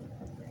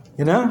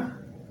 You know?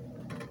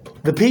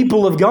 The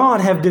people of God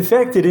have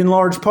defected in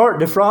large part,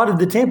 defrauded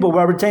the temple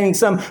by retaining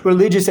some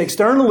religious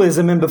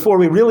externalism, and before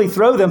we really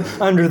throw them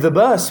under the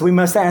bus, we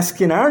must ask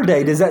in our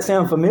day, does that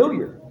sound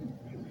familiar?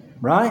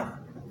 Right?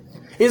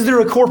 Is there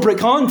a corporate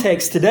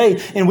context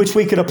today in which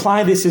we could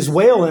apply this as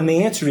well? And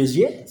the answer is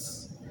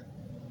yes.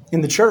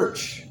 In the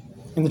church.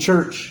 In the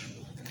church.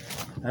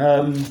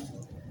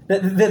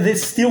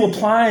 This still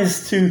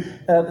applies to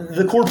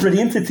the corporate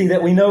entity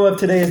that we know of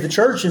today as the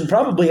church, and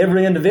probably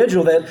every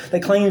individual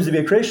that claims to be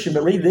a Christian.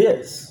 But read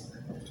this.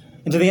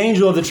 And to the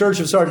angel of the church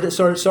of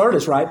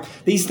Sardis, right?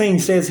 These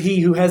things says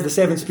he who has the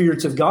 7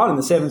 spirits of God and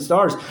the 7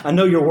 stars. I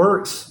know your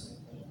works,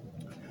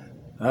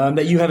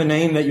 that you have a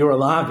name, that you're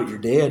alive, but you're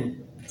dead.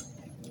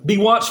 Be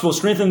watchful,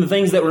 strengthen the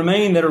things that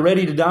remain that are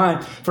ready to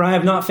die, for I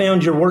have not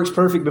found your works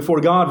perfect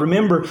before God.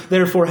 Remember,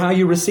 therefore, how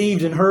you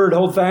received and heard,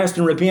 hold fast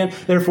and repent.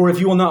 Therefore, if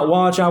you will not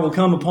watch, I will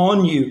come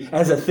upon you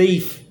as a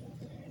thief,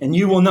 and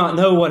you will not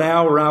know what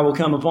hour I will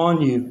come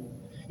upon you.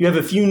 You have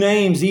a few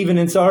names, even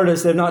in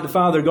Sardis, that have not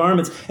defiled their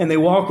garments, and they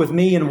walk with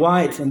me in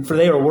white, and for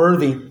they are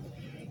worthy.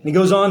 And he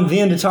goes on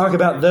then to talk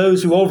about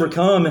those who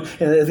overcome,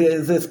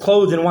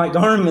 clothed in white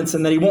garments,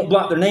 and that he won't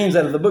blot their names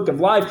out of the book of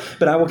life,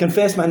 but I will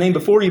confess my name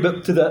before you.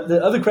 But to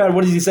the other crowd,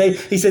 what does he say?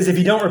 He says, if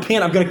you don't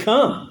repent, I'm going to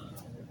come.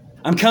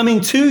 I'm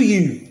coming to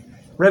you.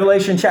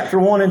 Revelation chapter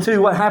 1 and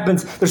 2, what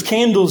happens? There's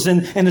candles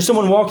and there's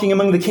someone walking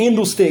among the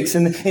candlesticks,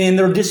 and in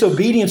their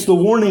disobedience, the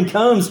warning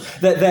comes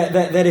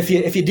that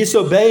if you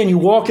disobey and you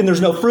walk and there's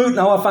no fruit, and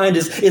all I find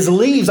is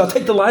leaves, I'll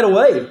take the light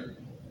away.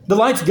 The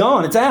light's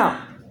gone. It's out.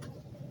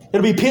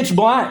 It'll be pitch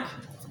black.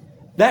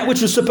 That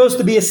which was supposed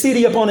to be a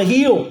city up on a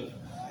hill.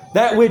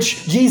 That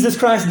which Jesus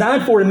Christ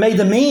died for and made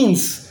the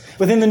means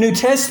within the New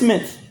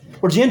Testament,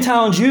 where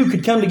Gentile and Jew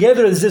could come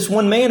together as this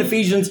one man,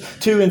 Ephesians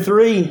 2 and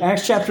 3,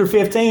 Acts chapter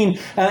 15,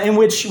 in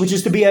which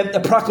is to be a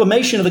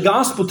proclamation of the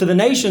gospel to the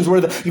nations, where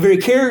the very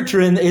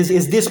character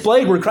is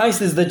displayed, where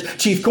Christ is the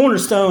chief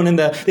cornerstone and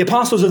the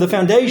apostles are the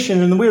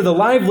foundation, and we're the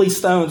lively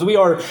stones. We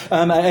are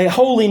a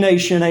holy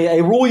nation,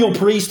 a royal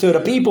priesthood, a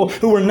people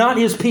who were not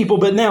his people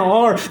but now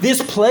are.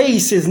 This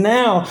place is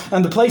now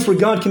the place where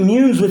God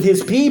communes with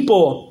his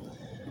people.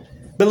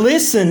 But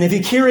listen, if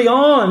you carry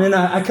on, and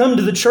I come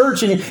to the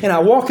church and I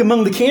walk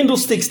among the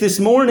candlesticks this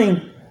morning,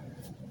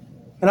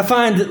 and I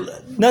find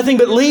nothing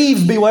but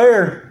leaves,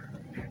 beware.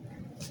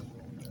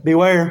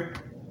 Beware.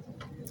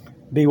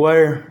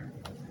 Beware.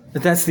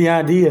 But that's the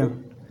idea.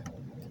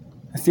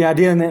 That's the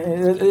idea. And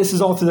this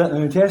is all through the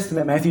New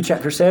Testament. Matthew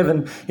chapter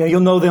 7,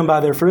 you'll know them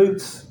by their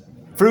fruits.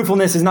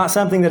 Fruitfulness is not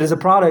something that is a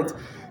product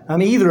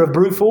either of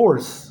brute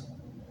force.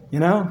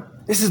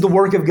 This is the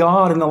work of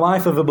God in the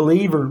life of a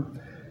believer.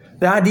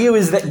 The idea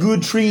is that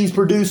good trees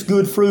produce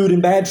good fruit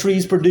and bad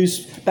trees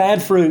produce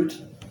bad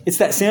fruit. It's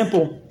that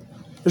simple.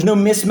 There's no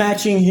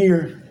mismatching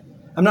here.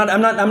 I'm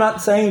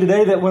not saying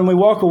today that when we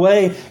walk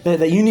away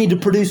that you need to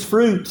produce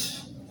fruit,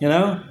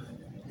 and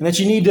that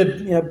you need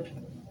to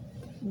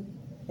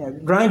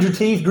grind your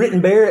teeth, grit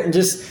and bear it, and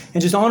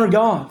just honor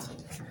God.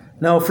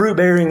 No, fruit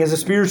bearing is a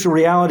spiritual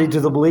reality to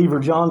the believer.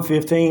 John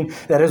 15,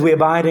 that as we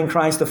abide in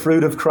Christ, the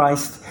fruit of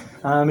Christ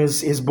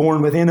is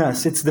born within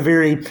us. It's it's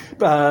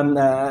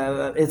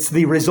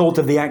the result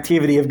of the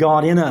activity of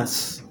God in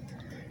us.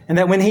 And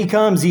that when he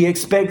comes, he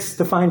expects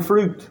to find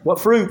fruit.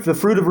 What fruit? The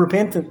fruit of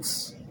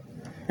repentance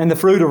and the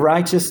fruit of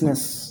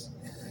righteousness.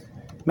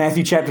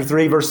 Matthew chapter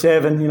 3, verse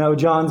 7,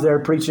 John's there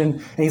preaching,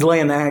 and he's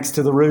laying the axe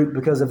to the root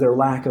because of their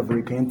lack of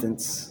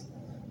repentance.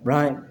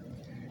 Right?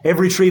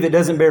 Every tree that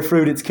doesn't bear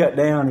fruit, it's cut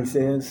down, he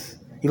says.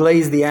 He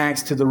lays the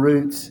axe to the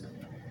roots.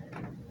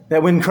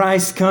 That when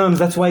Christ comes,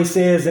 that's why he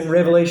says in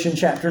Revelation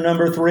chapter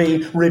number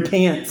 3,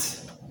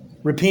 repent.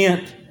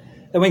 Repent.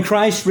 That when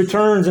Christ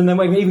returns, and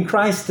then even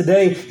Christ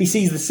today, he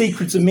sees the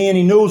secrets of men.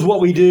 He knows what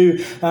we do.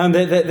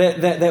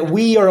 That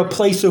we are a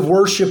place of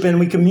worship and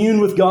we commune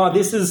with God.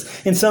 This is,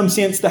 in some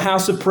sense, the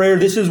house of prayer.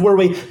 This is where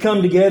we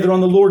come together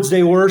on the Lord's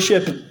Day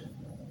worship.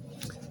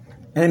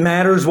 And it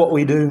matters what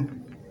we do.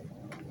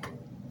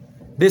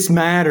 This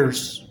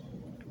matters.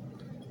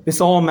 This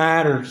all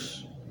matters.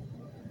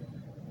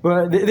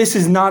 Well, this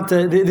is not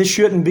this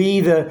shouldn't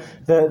be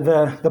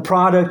the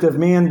product of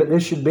men, but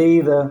this should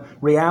be the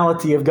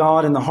reality of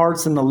God in the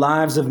hearts and the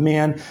lives of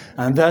men.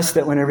 And thus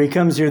that whenever he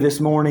comes here this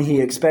morning,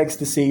 he expects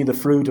to see the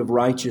fruit of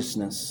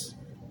righteousness,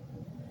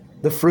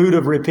 the fruit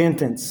of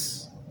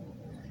repentance.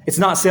 It's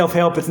not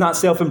self-help, it's not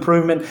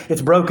self-improvement,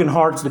 it's broken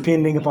hearts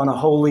depending upon a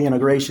holy and a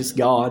gracious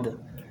God.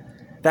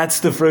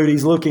 That's the fruit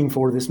he's looking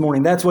for this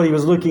morning. That's what he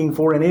was looking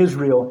for in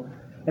Israel,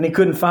 and he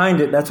couldn't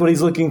find it. That's what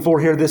he's looking for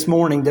here this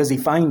morning. Does he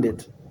find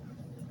it?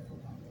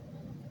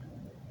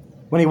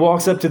 When he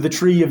walks up to the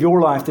tree of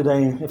your life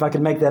today, if I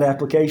could make that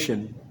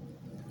application,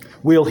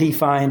 will he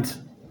find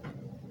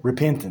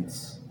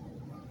repentance?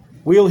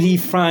 Will he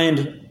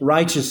find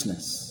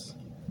righteousness?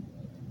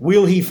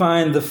 Will he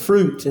find the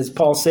fruit, as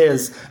Paul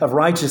says, of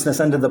righteousness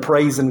unto the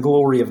praise and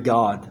glory of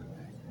God?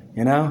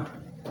 You know?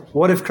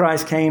 What if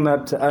Christ came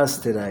up to us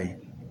today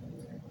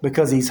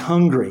because he's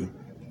hungry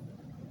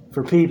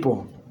for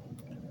people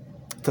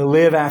to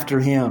live after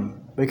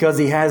him, because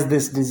he has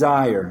this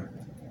desire?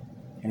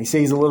 And he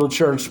sees a little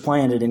church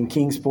planted in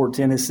Kingsport,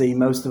 Tennessee,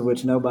 most of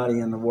which nobody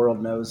in the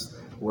world knows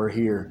we're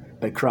here,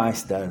 but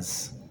Christ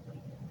does.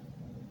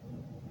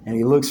 And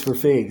he looks for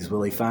figs.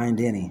 Will he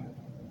find any?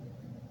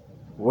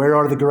 Where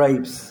are the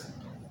grapes?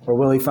 Or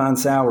will he find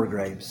sour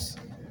grapes?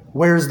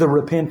 Where's the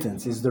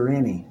repentance? Is there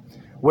any?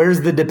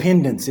 Where's the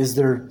dependence? Is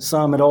there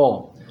some at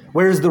all?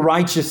 Where's the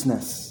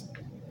righteousness?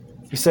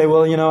 You say,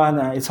 well,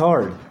 it's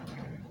hard.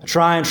 I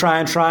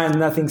try and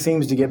nothing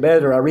seems to get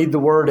better. I read the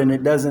Word and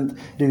it doesn't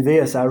do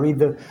this. I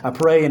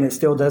pray and it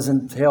still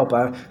doesn't help.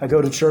 I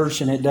go to church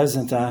and it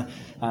doesn't.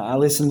 I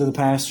listen to the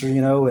pastor,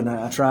 and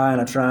I try.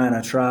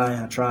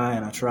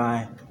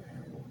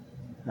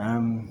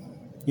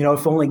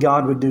 If only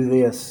God would do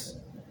this,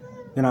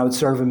 then I would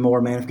serve him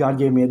more, man. If God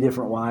gave me a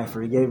different wife,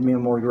 or he gave me a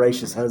more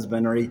gracious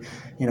husband, or he,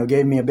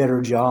 gave me a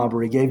better job,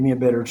 or he gave me a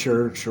better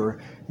church, or,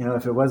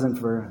 if it wasn't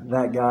for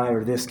that guy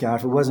or this guy,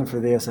 if it wasn't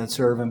for this, I'd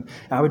serve him.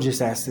 I would just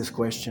ask this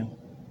question.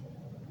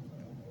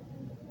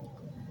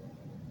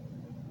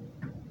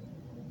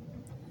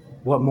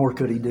 What more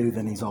could he do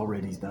than he's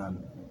already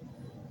done?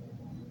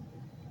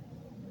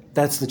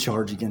 That's the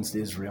charge against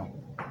Israel,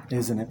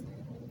 isn't it?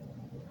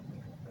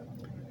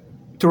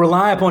 To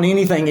rely upon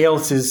anything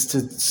else is to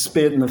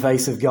spit in the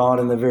face of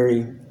God and the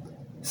very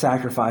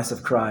sacrifice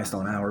of Christ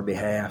on our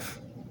behalf.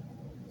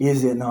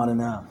 Is it not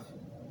enough?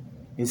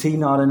 Is he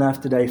not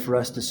enough today for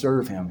us to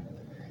serve him?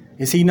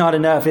 Is he not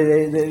enough?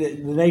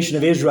 The nation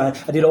of Israel,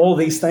 I did all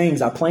these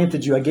things. I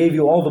planted you. I gave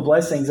you all the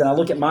blessings. And I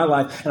look at my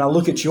life and I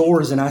look at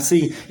yours and I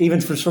see,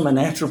 even from a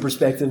natural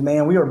perspective,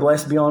 man, we are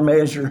blessed beyond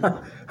measure.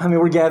 I mean,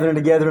 we're gathering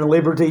together in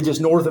Liberty just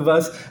north of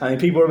us. I mean,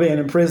 people are being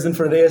imprisoned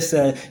for this,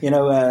 in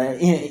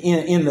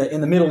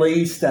the Middle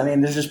East. I mean,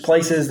 there's just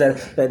places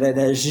that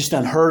is just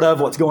unheard of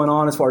what's going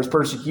on as far as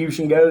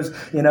persecution goes,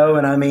 and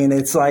I mean,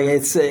 if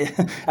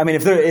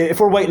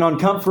we're waiting on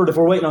comfort, if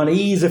we're waiting on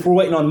ease, if we're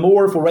waiting on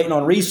more, if we're waiting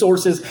on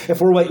resources,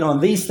 if we're waiting on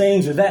these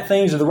things or that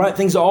things or the right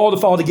things all to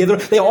fall together,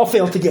 they all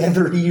fell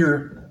together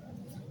here.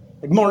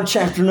 Like Mark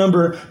chapter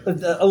number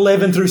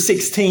 11 through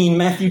 16,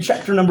 Matthew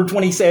chapter number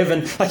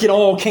 27, like it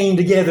all came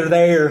together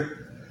there.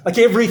 Like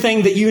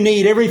everything that you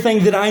need,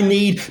 everything that I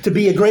need to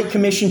be a Great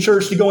Commission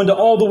church, to go into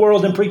all the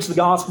world and preach the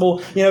gospel,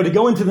 to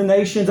go into the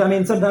nations. I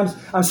mean, sometimes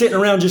I'm sitting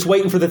around just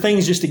waiting for the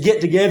things just to get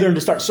together and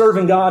to start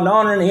serving God and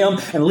honoring him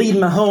and leading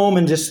my home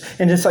and just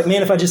like,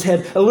 man, if I just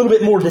had a little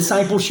bit more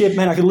discipleship,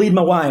 man, I could lead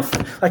my wife.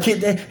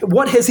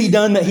 What has he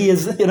done that he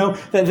is,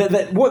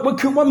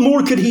 what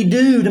more could he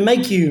do to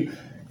make you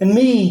and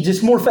me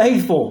just more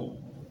faithful?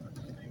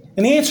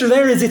 And the answer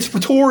there is it's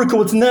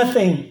rhetorical. It's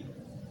nothing.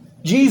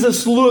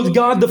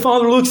 God the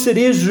Father looks at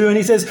Israel and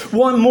he says,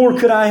 what more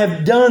could I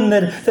have done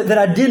that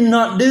I did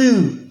not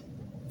do?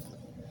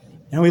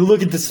 And we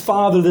look at this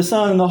Father, the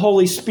Son, and the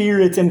Holy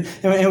Spirit, and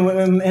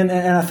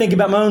I think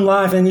about my own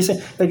life, and you say,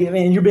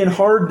 man, you're being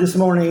hard this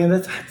morning,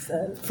 and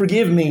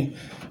forgive me.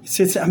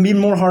 I'm being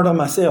more hard on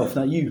myself,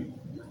 not you.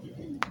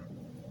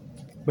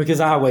 Because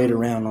I wait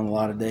around on a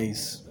lot of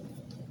days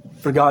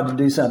for God to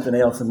do something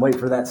else and wait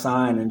for that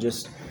sign and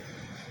just,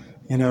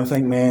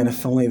 think, man,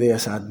 if only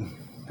this,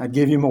 I'd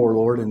give you more,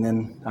 Lord. And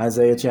then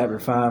Isaiah chapter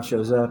 5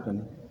 shows up,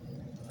 and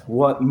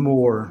what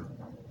more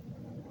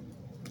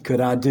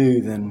could I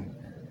do than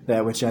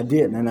that which I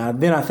did? And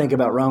then I think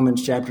about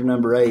Romans chapter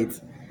number 8.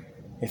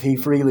 If he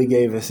freely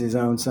gave us his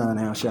own Son,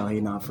 how shall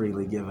he not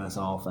freely give us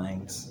all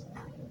things?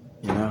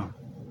 And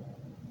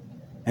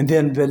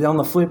then, but on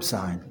the flip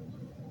side,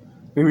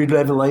 we read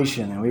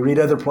Revelation and we read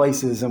other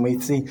places and we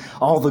see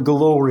all the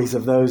glories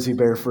of those who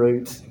bear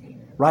fruit.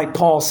 Right?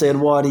 Paul said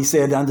what? He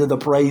said, unto the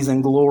praise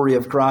and glory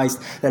of Christ,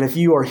 that if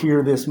you are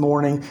here this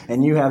morning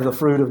and you have the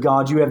fruit of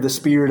God, you have the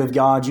Spirit of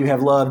God, you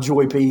have love,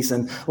 joy, peace,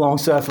 and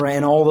long-suffering,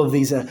 and all of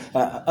these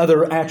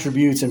other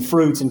attributes and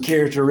fruits and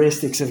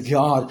characteristics of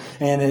God.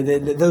 And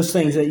those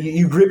things, that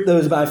you grip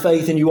those by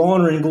faith and you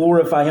honor and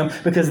glorify him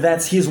because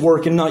that's his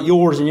work and not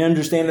yours. And you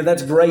understand that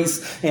that's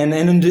grace and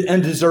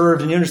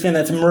undeserved. And you understand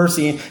that's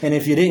mercy. And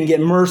if you didn't get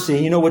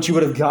mercy, you know what you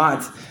would have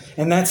got?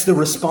 And that's the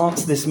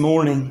response this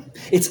morning.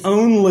 It's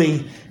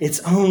only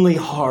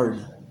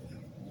hard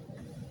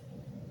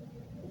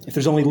if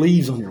there's only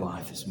leaves on your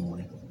life this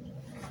morning.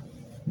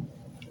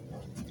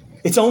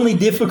 It's only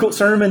difficult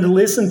sermon to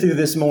listen to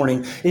this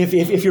morning if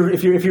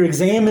you're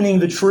examining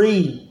the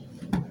tree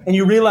and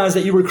you realize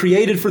that you were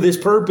created for this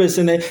purpose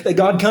and that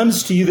God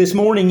comes to you this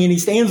morning and He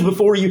stands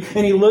before you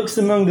and He looks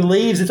among the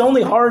leaves. It's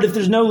only hard if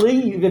there's no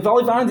leaves, if all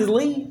He finds is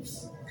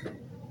leaves.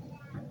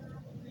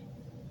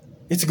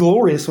 It's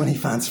glorious when He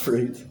finds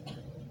fruit.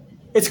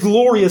 It's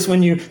glorious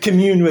when you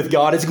commune with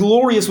God. It's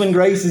glorious when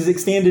grace is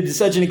extended to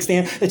such an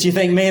extent that you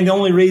think, man, the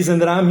only reason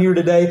that I'm here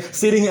today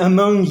sitting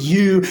among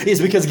you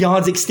is because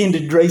God's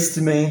extended grace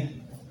to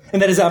me.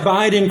 And that as I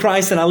abide in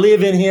Christ and I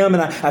live in Him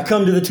and I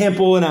come to the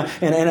temple and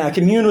I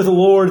commune with the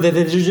Lord, that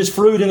there's just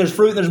fruit and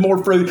there's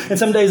more fruit. And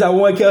some days I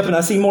wake up and I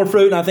see more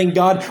fruit and I think,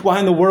 God, why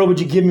in the world would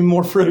you give me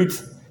more fruit?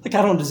 Like,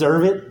 I don't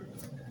deserve it.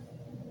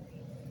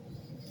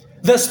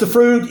 Thus the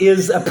fruit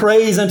is a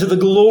praise unto the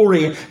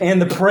glory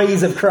and the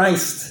praise of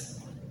Christ.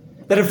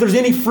 That if there's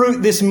any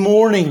fruit this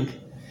morning,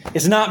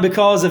 it's not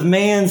because of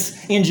man's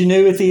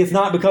ingenuity. It's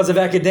not because of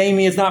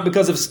academia. It's not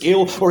because of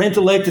skill or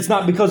intellect. It's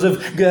not because of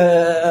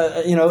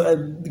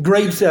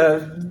great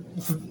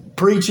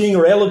preaching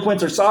or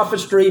eloquence or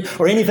sophistry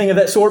or anything of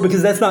that sort,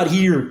 because that's not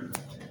here.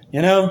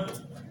 You know,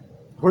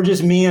 we're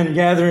just men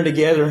gathering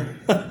together,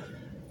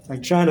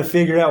 like trying to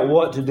figure out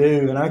what to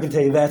do. And I can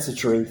tell you that's the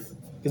truth,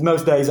 because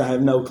most days I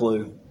have no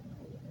clue.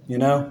 You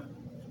know,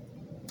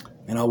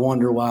 and I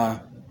wonder why.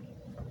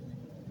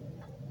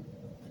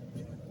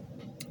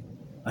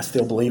 I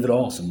still believe it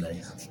all some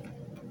days.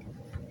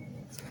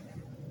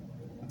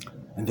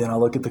 And then I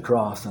look at the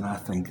cross and I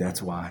think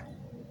that's why.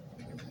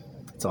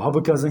 It's all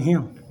because of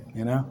Him,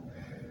 you know.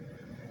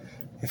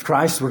 If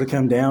Christ were to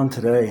come down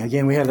today,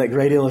 again, we have that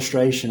great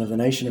illustration of the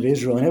nation of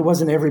Israel. And it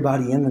wasn't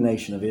everybody in the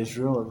nation of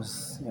Israel. It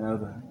was, you know,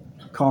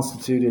 the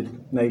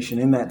constituted nation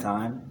in that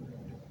time.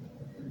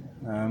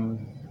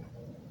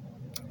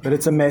 But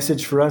it's a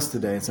message for us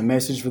today. It's a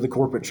message for the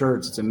corporate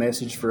church. It's a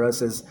message for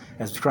us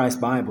as Christ's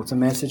Bible. It's a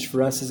message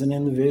for us as an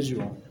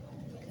individual,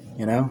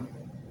 you know.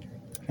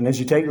 And as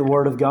you take the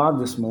Word of God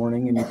this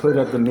morning and you put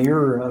up the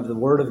mirror of the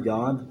Word of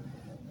God,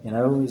 you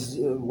know,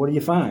 what do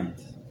you find?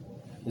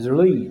 Is there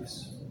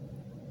leaves?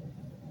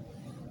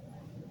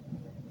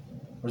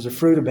 Or is there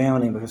fruit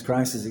abounding because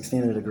Christ has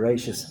extended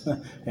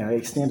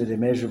extended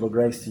immeasurable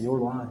grace to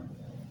your life?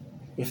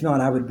 If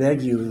not, I would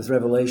beg you with this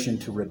revelation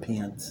to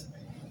repent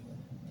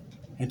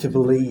and to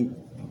believe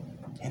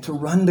and to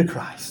run to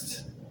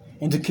Christ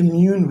and to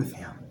commune with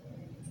Him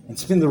and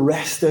spend the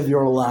rest of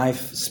your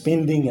life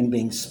spending and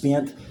being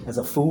spent as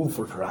a fool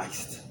for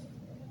Christ.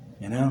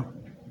 You know?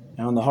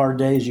 And on the hard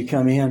days you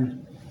come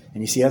in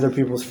and you see other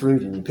people's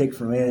fruit and you pick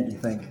from it and you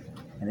think,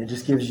 and it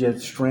just gives you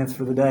strength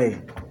for the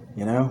day,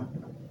 you know?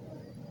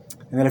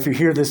 And then if you're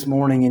here this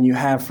morning and you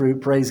have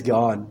fruit, praise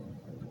God.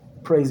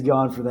 Praise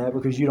God for that,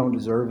 because you don't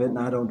deserve it and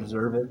I don't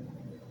deserve it.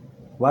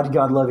 Why did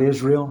God love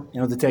Israel? You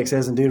know what the text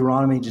says in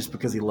Deuteronomy? Just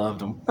because He loved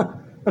them.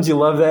 Don't you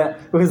love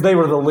that? Because they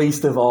were the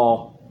least of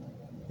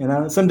all. You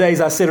know, some days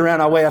I sit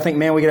around, I think,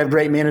 man, we could have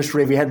great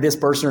ministry if we had this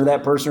person or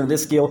that person or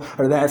this skill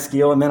or that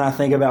skill. And then I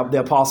think about the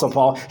Apostle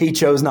Paul. He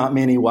chose not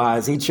many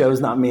wise. He chose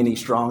not many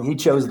strong. He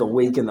chose the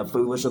weak and the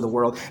foolish of the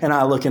world. And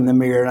I look in the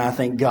mirror and I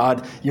think,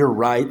 God, you're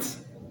right.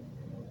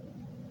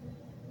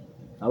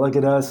 I look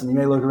at us and you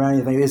may look around and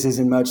you think, this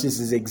isn't much. This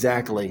is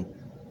exactly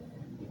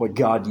what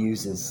God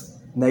uses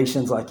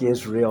nations like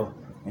Israel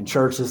and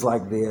churches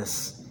like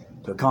this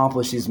to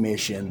accomplish His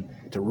mission,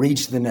 to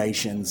reach the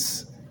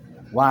nations.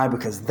 Why?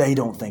 Because they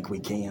don't think we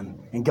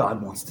can. And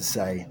God wants to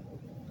say,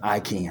 I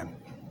can.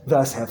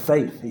 Thus have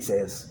faith, He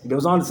says. He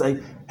goes on to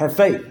say, have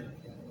faith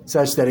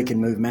such that it can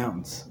move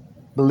mountains.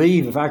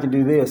 Believe if I can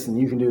do this and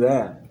you can do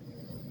that.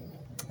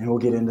 And we'll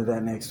get into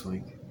that next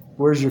week.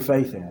 Where's your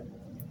faith at?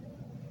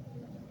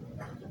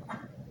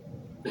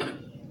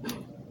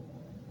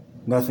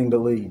 Nothing but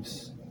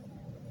leaves.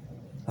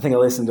 I think I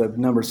listened to a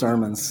number of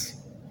sermons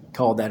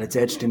called that, It's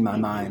Etched in My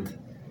Mind.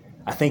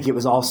 I think it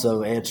was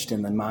also etched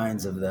in the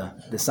minds of the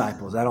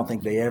disciples. I don't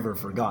think they ever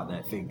forgot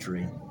that fig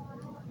tree.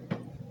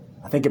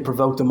 I think it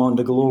provoked them on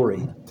to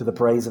glory, to the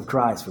praise of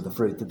Christ for the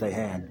fruit that they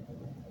had.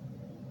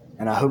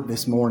 And I hope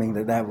this morning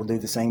that will do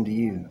the same to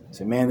you.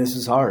 Say, man, this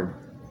is hard.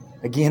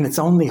 Again, it's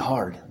only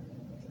hard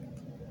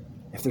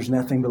if there's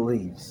nothing but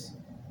leaves.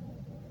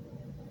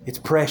 It's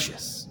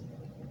precious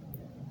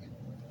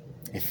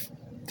if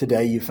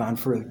today you find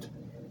fruit.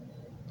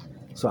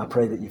 So I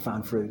pray that you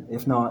find fruit.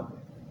 If not,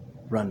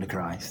 run to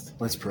Christ.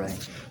 Let's pray.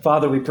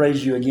 Father, we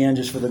praise you again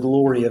just for the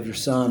glory of your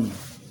Son.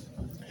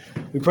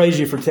 We praise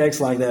you for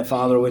texts like that,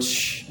 Father,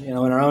 which, you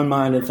know, in our own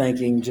mind and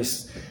thinking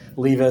just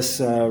leave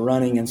us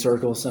running in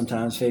circles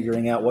sometimes,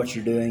 figuring out what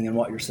you're doing and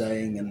what you're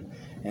saying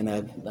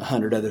and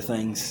 100 other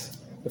things.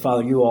 But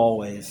Father, you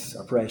always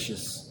are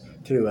precious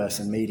to us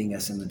and meeting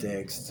us in the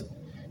text,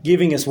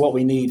 giving us what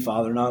we need,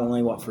 Father, not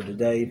only what for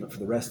today, but for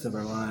the rest of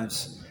our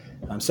lives.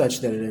 Such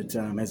that it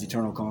has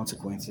eternal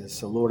consequences.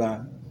 So, Lord,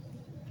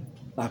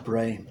 I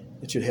pray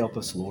that you'd help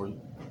us, Lord.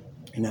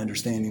 in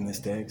understanding this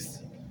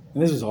text.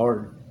 And this is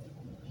hard.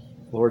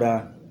 Lord,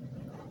 I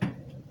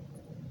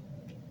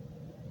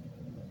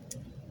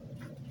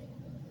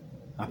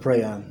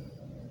pray I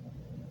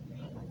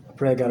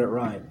got it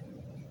right.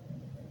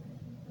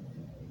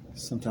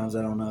 Sometimes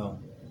I don't know.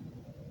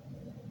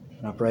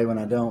 And I pray when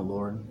I don't,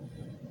 Lord,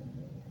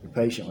 you're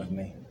patient with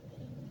me.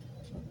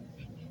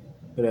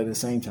 But at the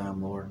same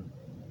time, Lord,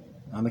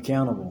 I'm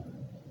accountable.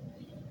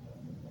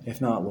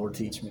 If not, Lord,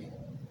 teach me.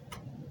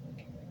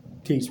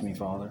 Teach me,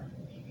 Father.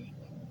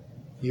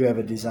 You have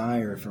a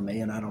desire for me,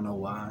 and I don't know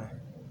why.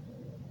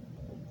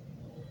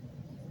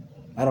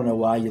 I don't know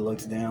why you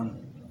looked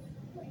down,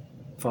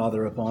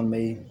 Father, upon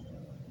me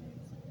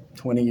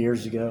 20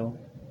 years ago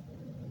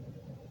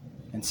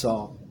and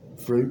saw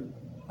fruit.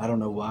 I don't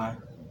know why.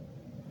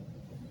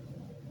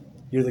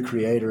 You're the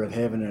creator of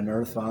heaven and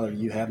earth, Father.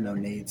 You have no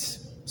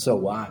needs. So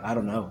why? I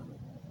don't know.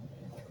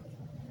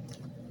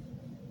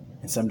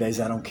 And some days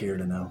I don't care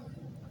to know.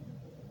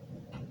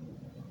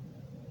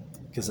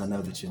 Because I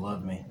know that you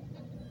love me.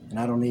 And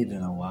I don't need to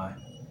know why.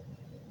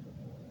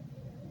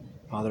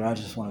 Father, I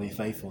just want to be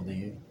faithful to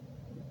you.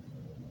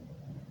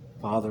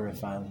 Father,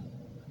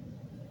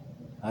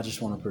 I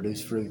just want to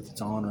produce fruit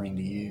that's honoring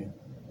to you.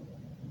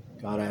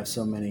 God, I have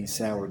so many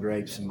sour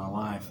grapes in my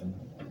life and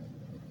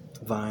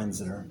vines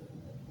that are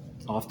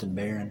often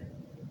barren.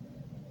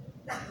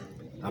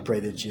 I pray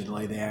that you'd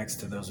lay the axe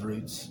to those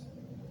roots.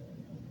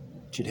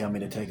 That you'd help me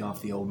to take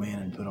off the old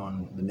man and put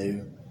on the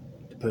new,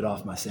 to put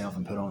off myself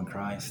and put on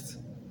Christ.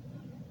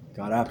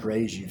 God, I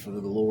praise you for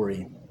the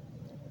glory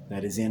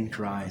that is in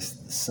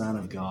Christ, the Son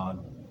of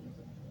God.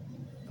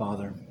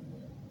 Father,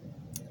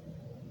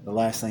 the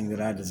last thing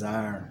that I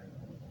desire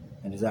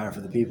and desire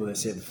for the people that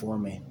sit before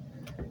me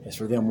is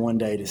for them one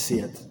day to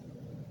sit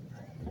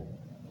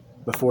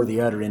before the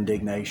utter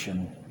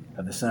indignation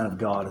of the Son of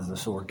God as the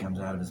sword comes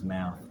out of his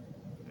mouth.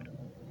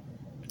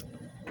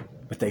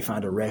 But they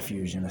find a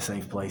refuge and a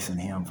safe place in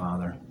him,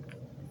 Father,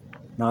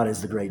 not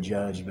as the great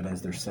judge, but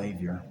as their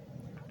Savior.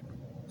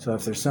 So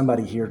if there's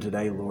somebody here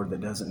today, Lord, that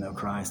doesn't know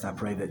Christ, I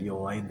pray that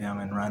you'll aid them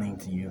in running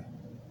to you.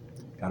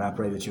 God, I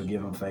pray that you'll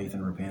give them faith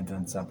and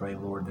repentance. I pray,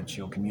 Lord, that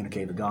you'll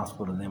communicate the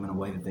gospel to them in a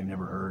way that they've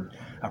never heard.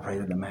 I pray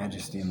that the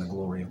majesty and the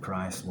glory of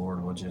Christ,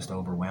 Lord, will just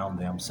overwhelm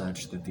them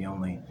such that the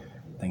only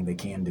thing they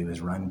can do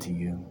is run to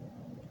you.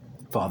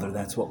 Father,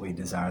 that's what we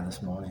desire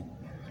this morning.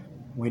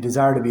 We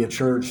desire to be a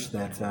church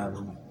that,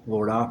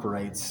 Lord,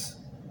 operates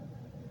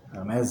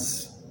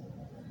as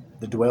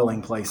the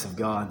dwelling place of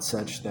God,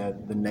 such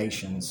that the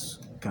nations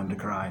come to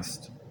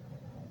Christ.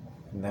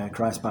 And that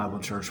Christ Bible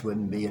Church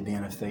wouldn't be a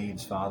den of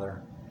thieves,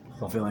 Father,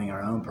 fulfilling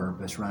our own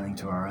purpose, running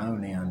to our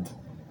own end,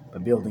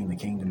 but building the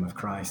kingdom of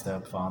Christ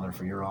up, Father,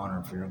 for your honor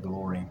and for your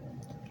glory.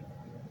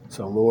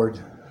 So, Lord,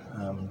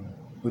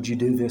 would you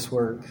do this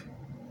work?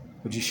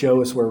 Would you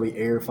show us where we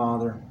err,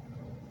 Father?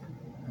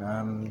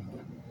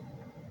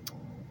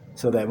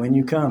 So that when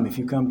you come, if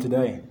you come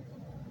today,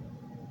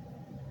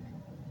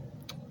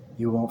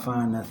 you won't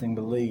find nothing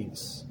but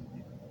leaves,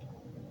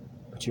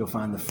 but you'll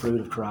find the fruit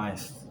of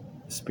Christ,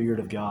 the Spirit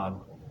of God,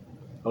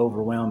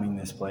 overwhelming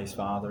this place,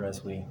 Father,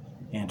 as we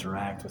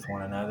interact with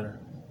one another.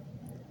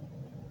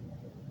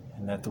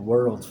 And that the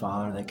world,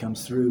 Father, that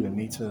comes through and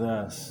meets with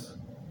us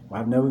will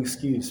have no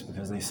excuse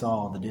because they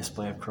saw the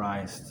display of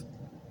Christ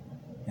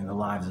in the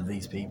lives of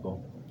these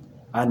people.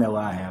 I know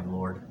I have,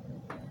 Lord.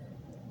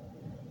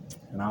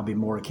 And I'll be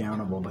more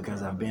accountable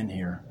because I've been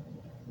here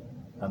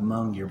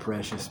among your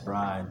precious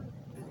bride,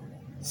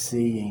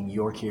 seeing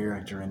your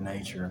character and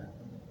nature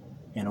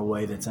in a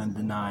way that's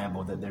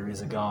undeniable, that there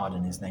is a God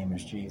and his name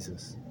is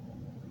Jesus.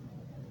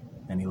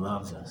 And he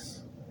loves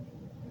us.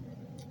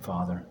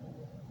 Father,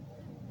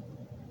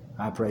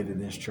 I pray that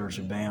this church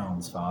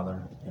abounds,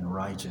 Father, in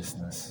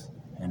righteousness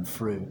and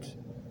fruit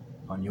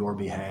on your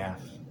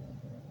behalf.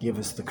 Give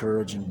us the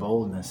courage and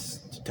boldness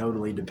to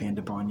totally depend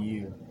upon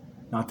you,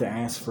 not to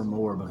ask for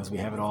more because we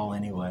have it all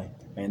anyway.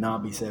 May it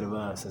not be said of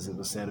us as it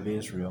was said of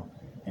Israel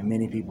and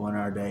many people in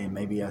our day, and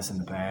maybe us in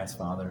the past,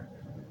 Father,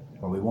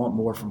 where we want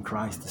more from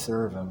Christ to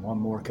serve him. What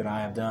more could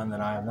I have done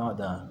that I have not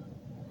done?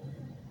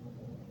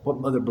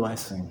 What other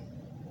blessing?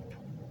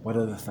 What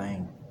other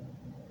thing?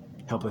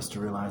 Help us to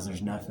realize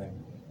there's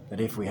nothing, that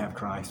if we have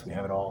Christ, we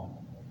have it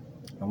all.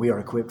 And we are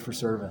equipped for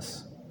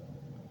service.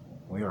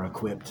 We are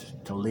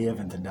equipped to live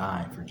and to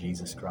die for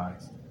Jesus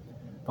Christ.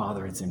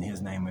 Father, it's in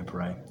his name we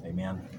pray. Amen.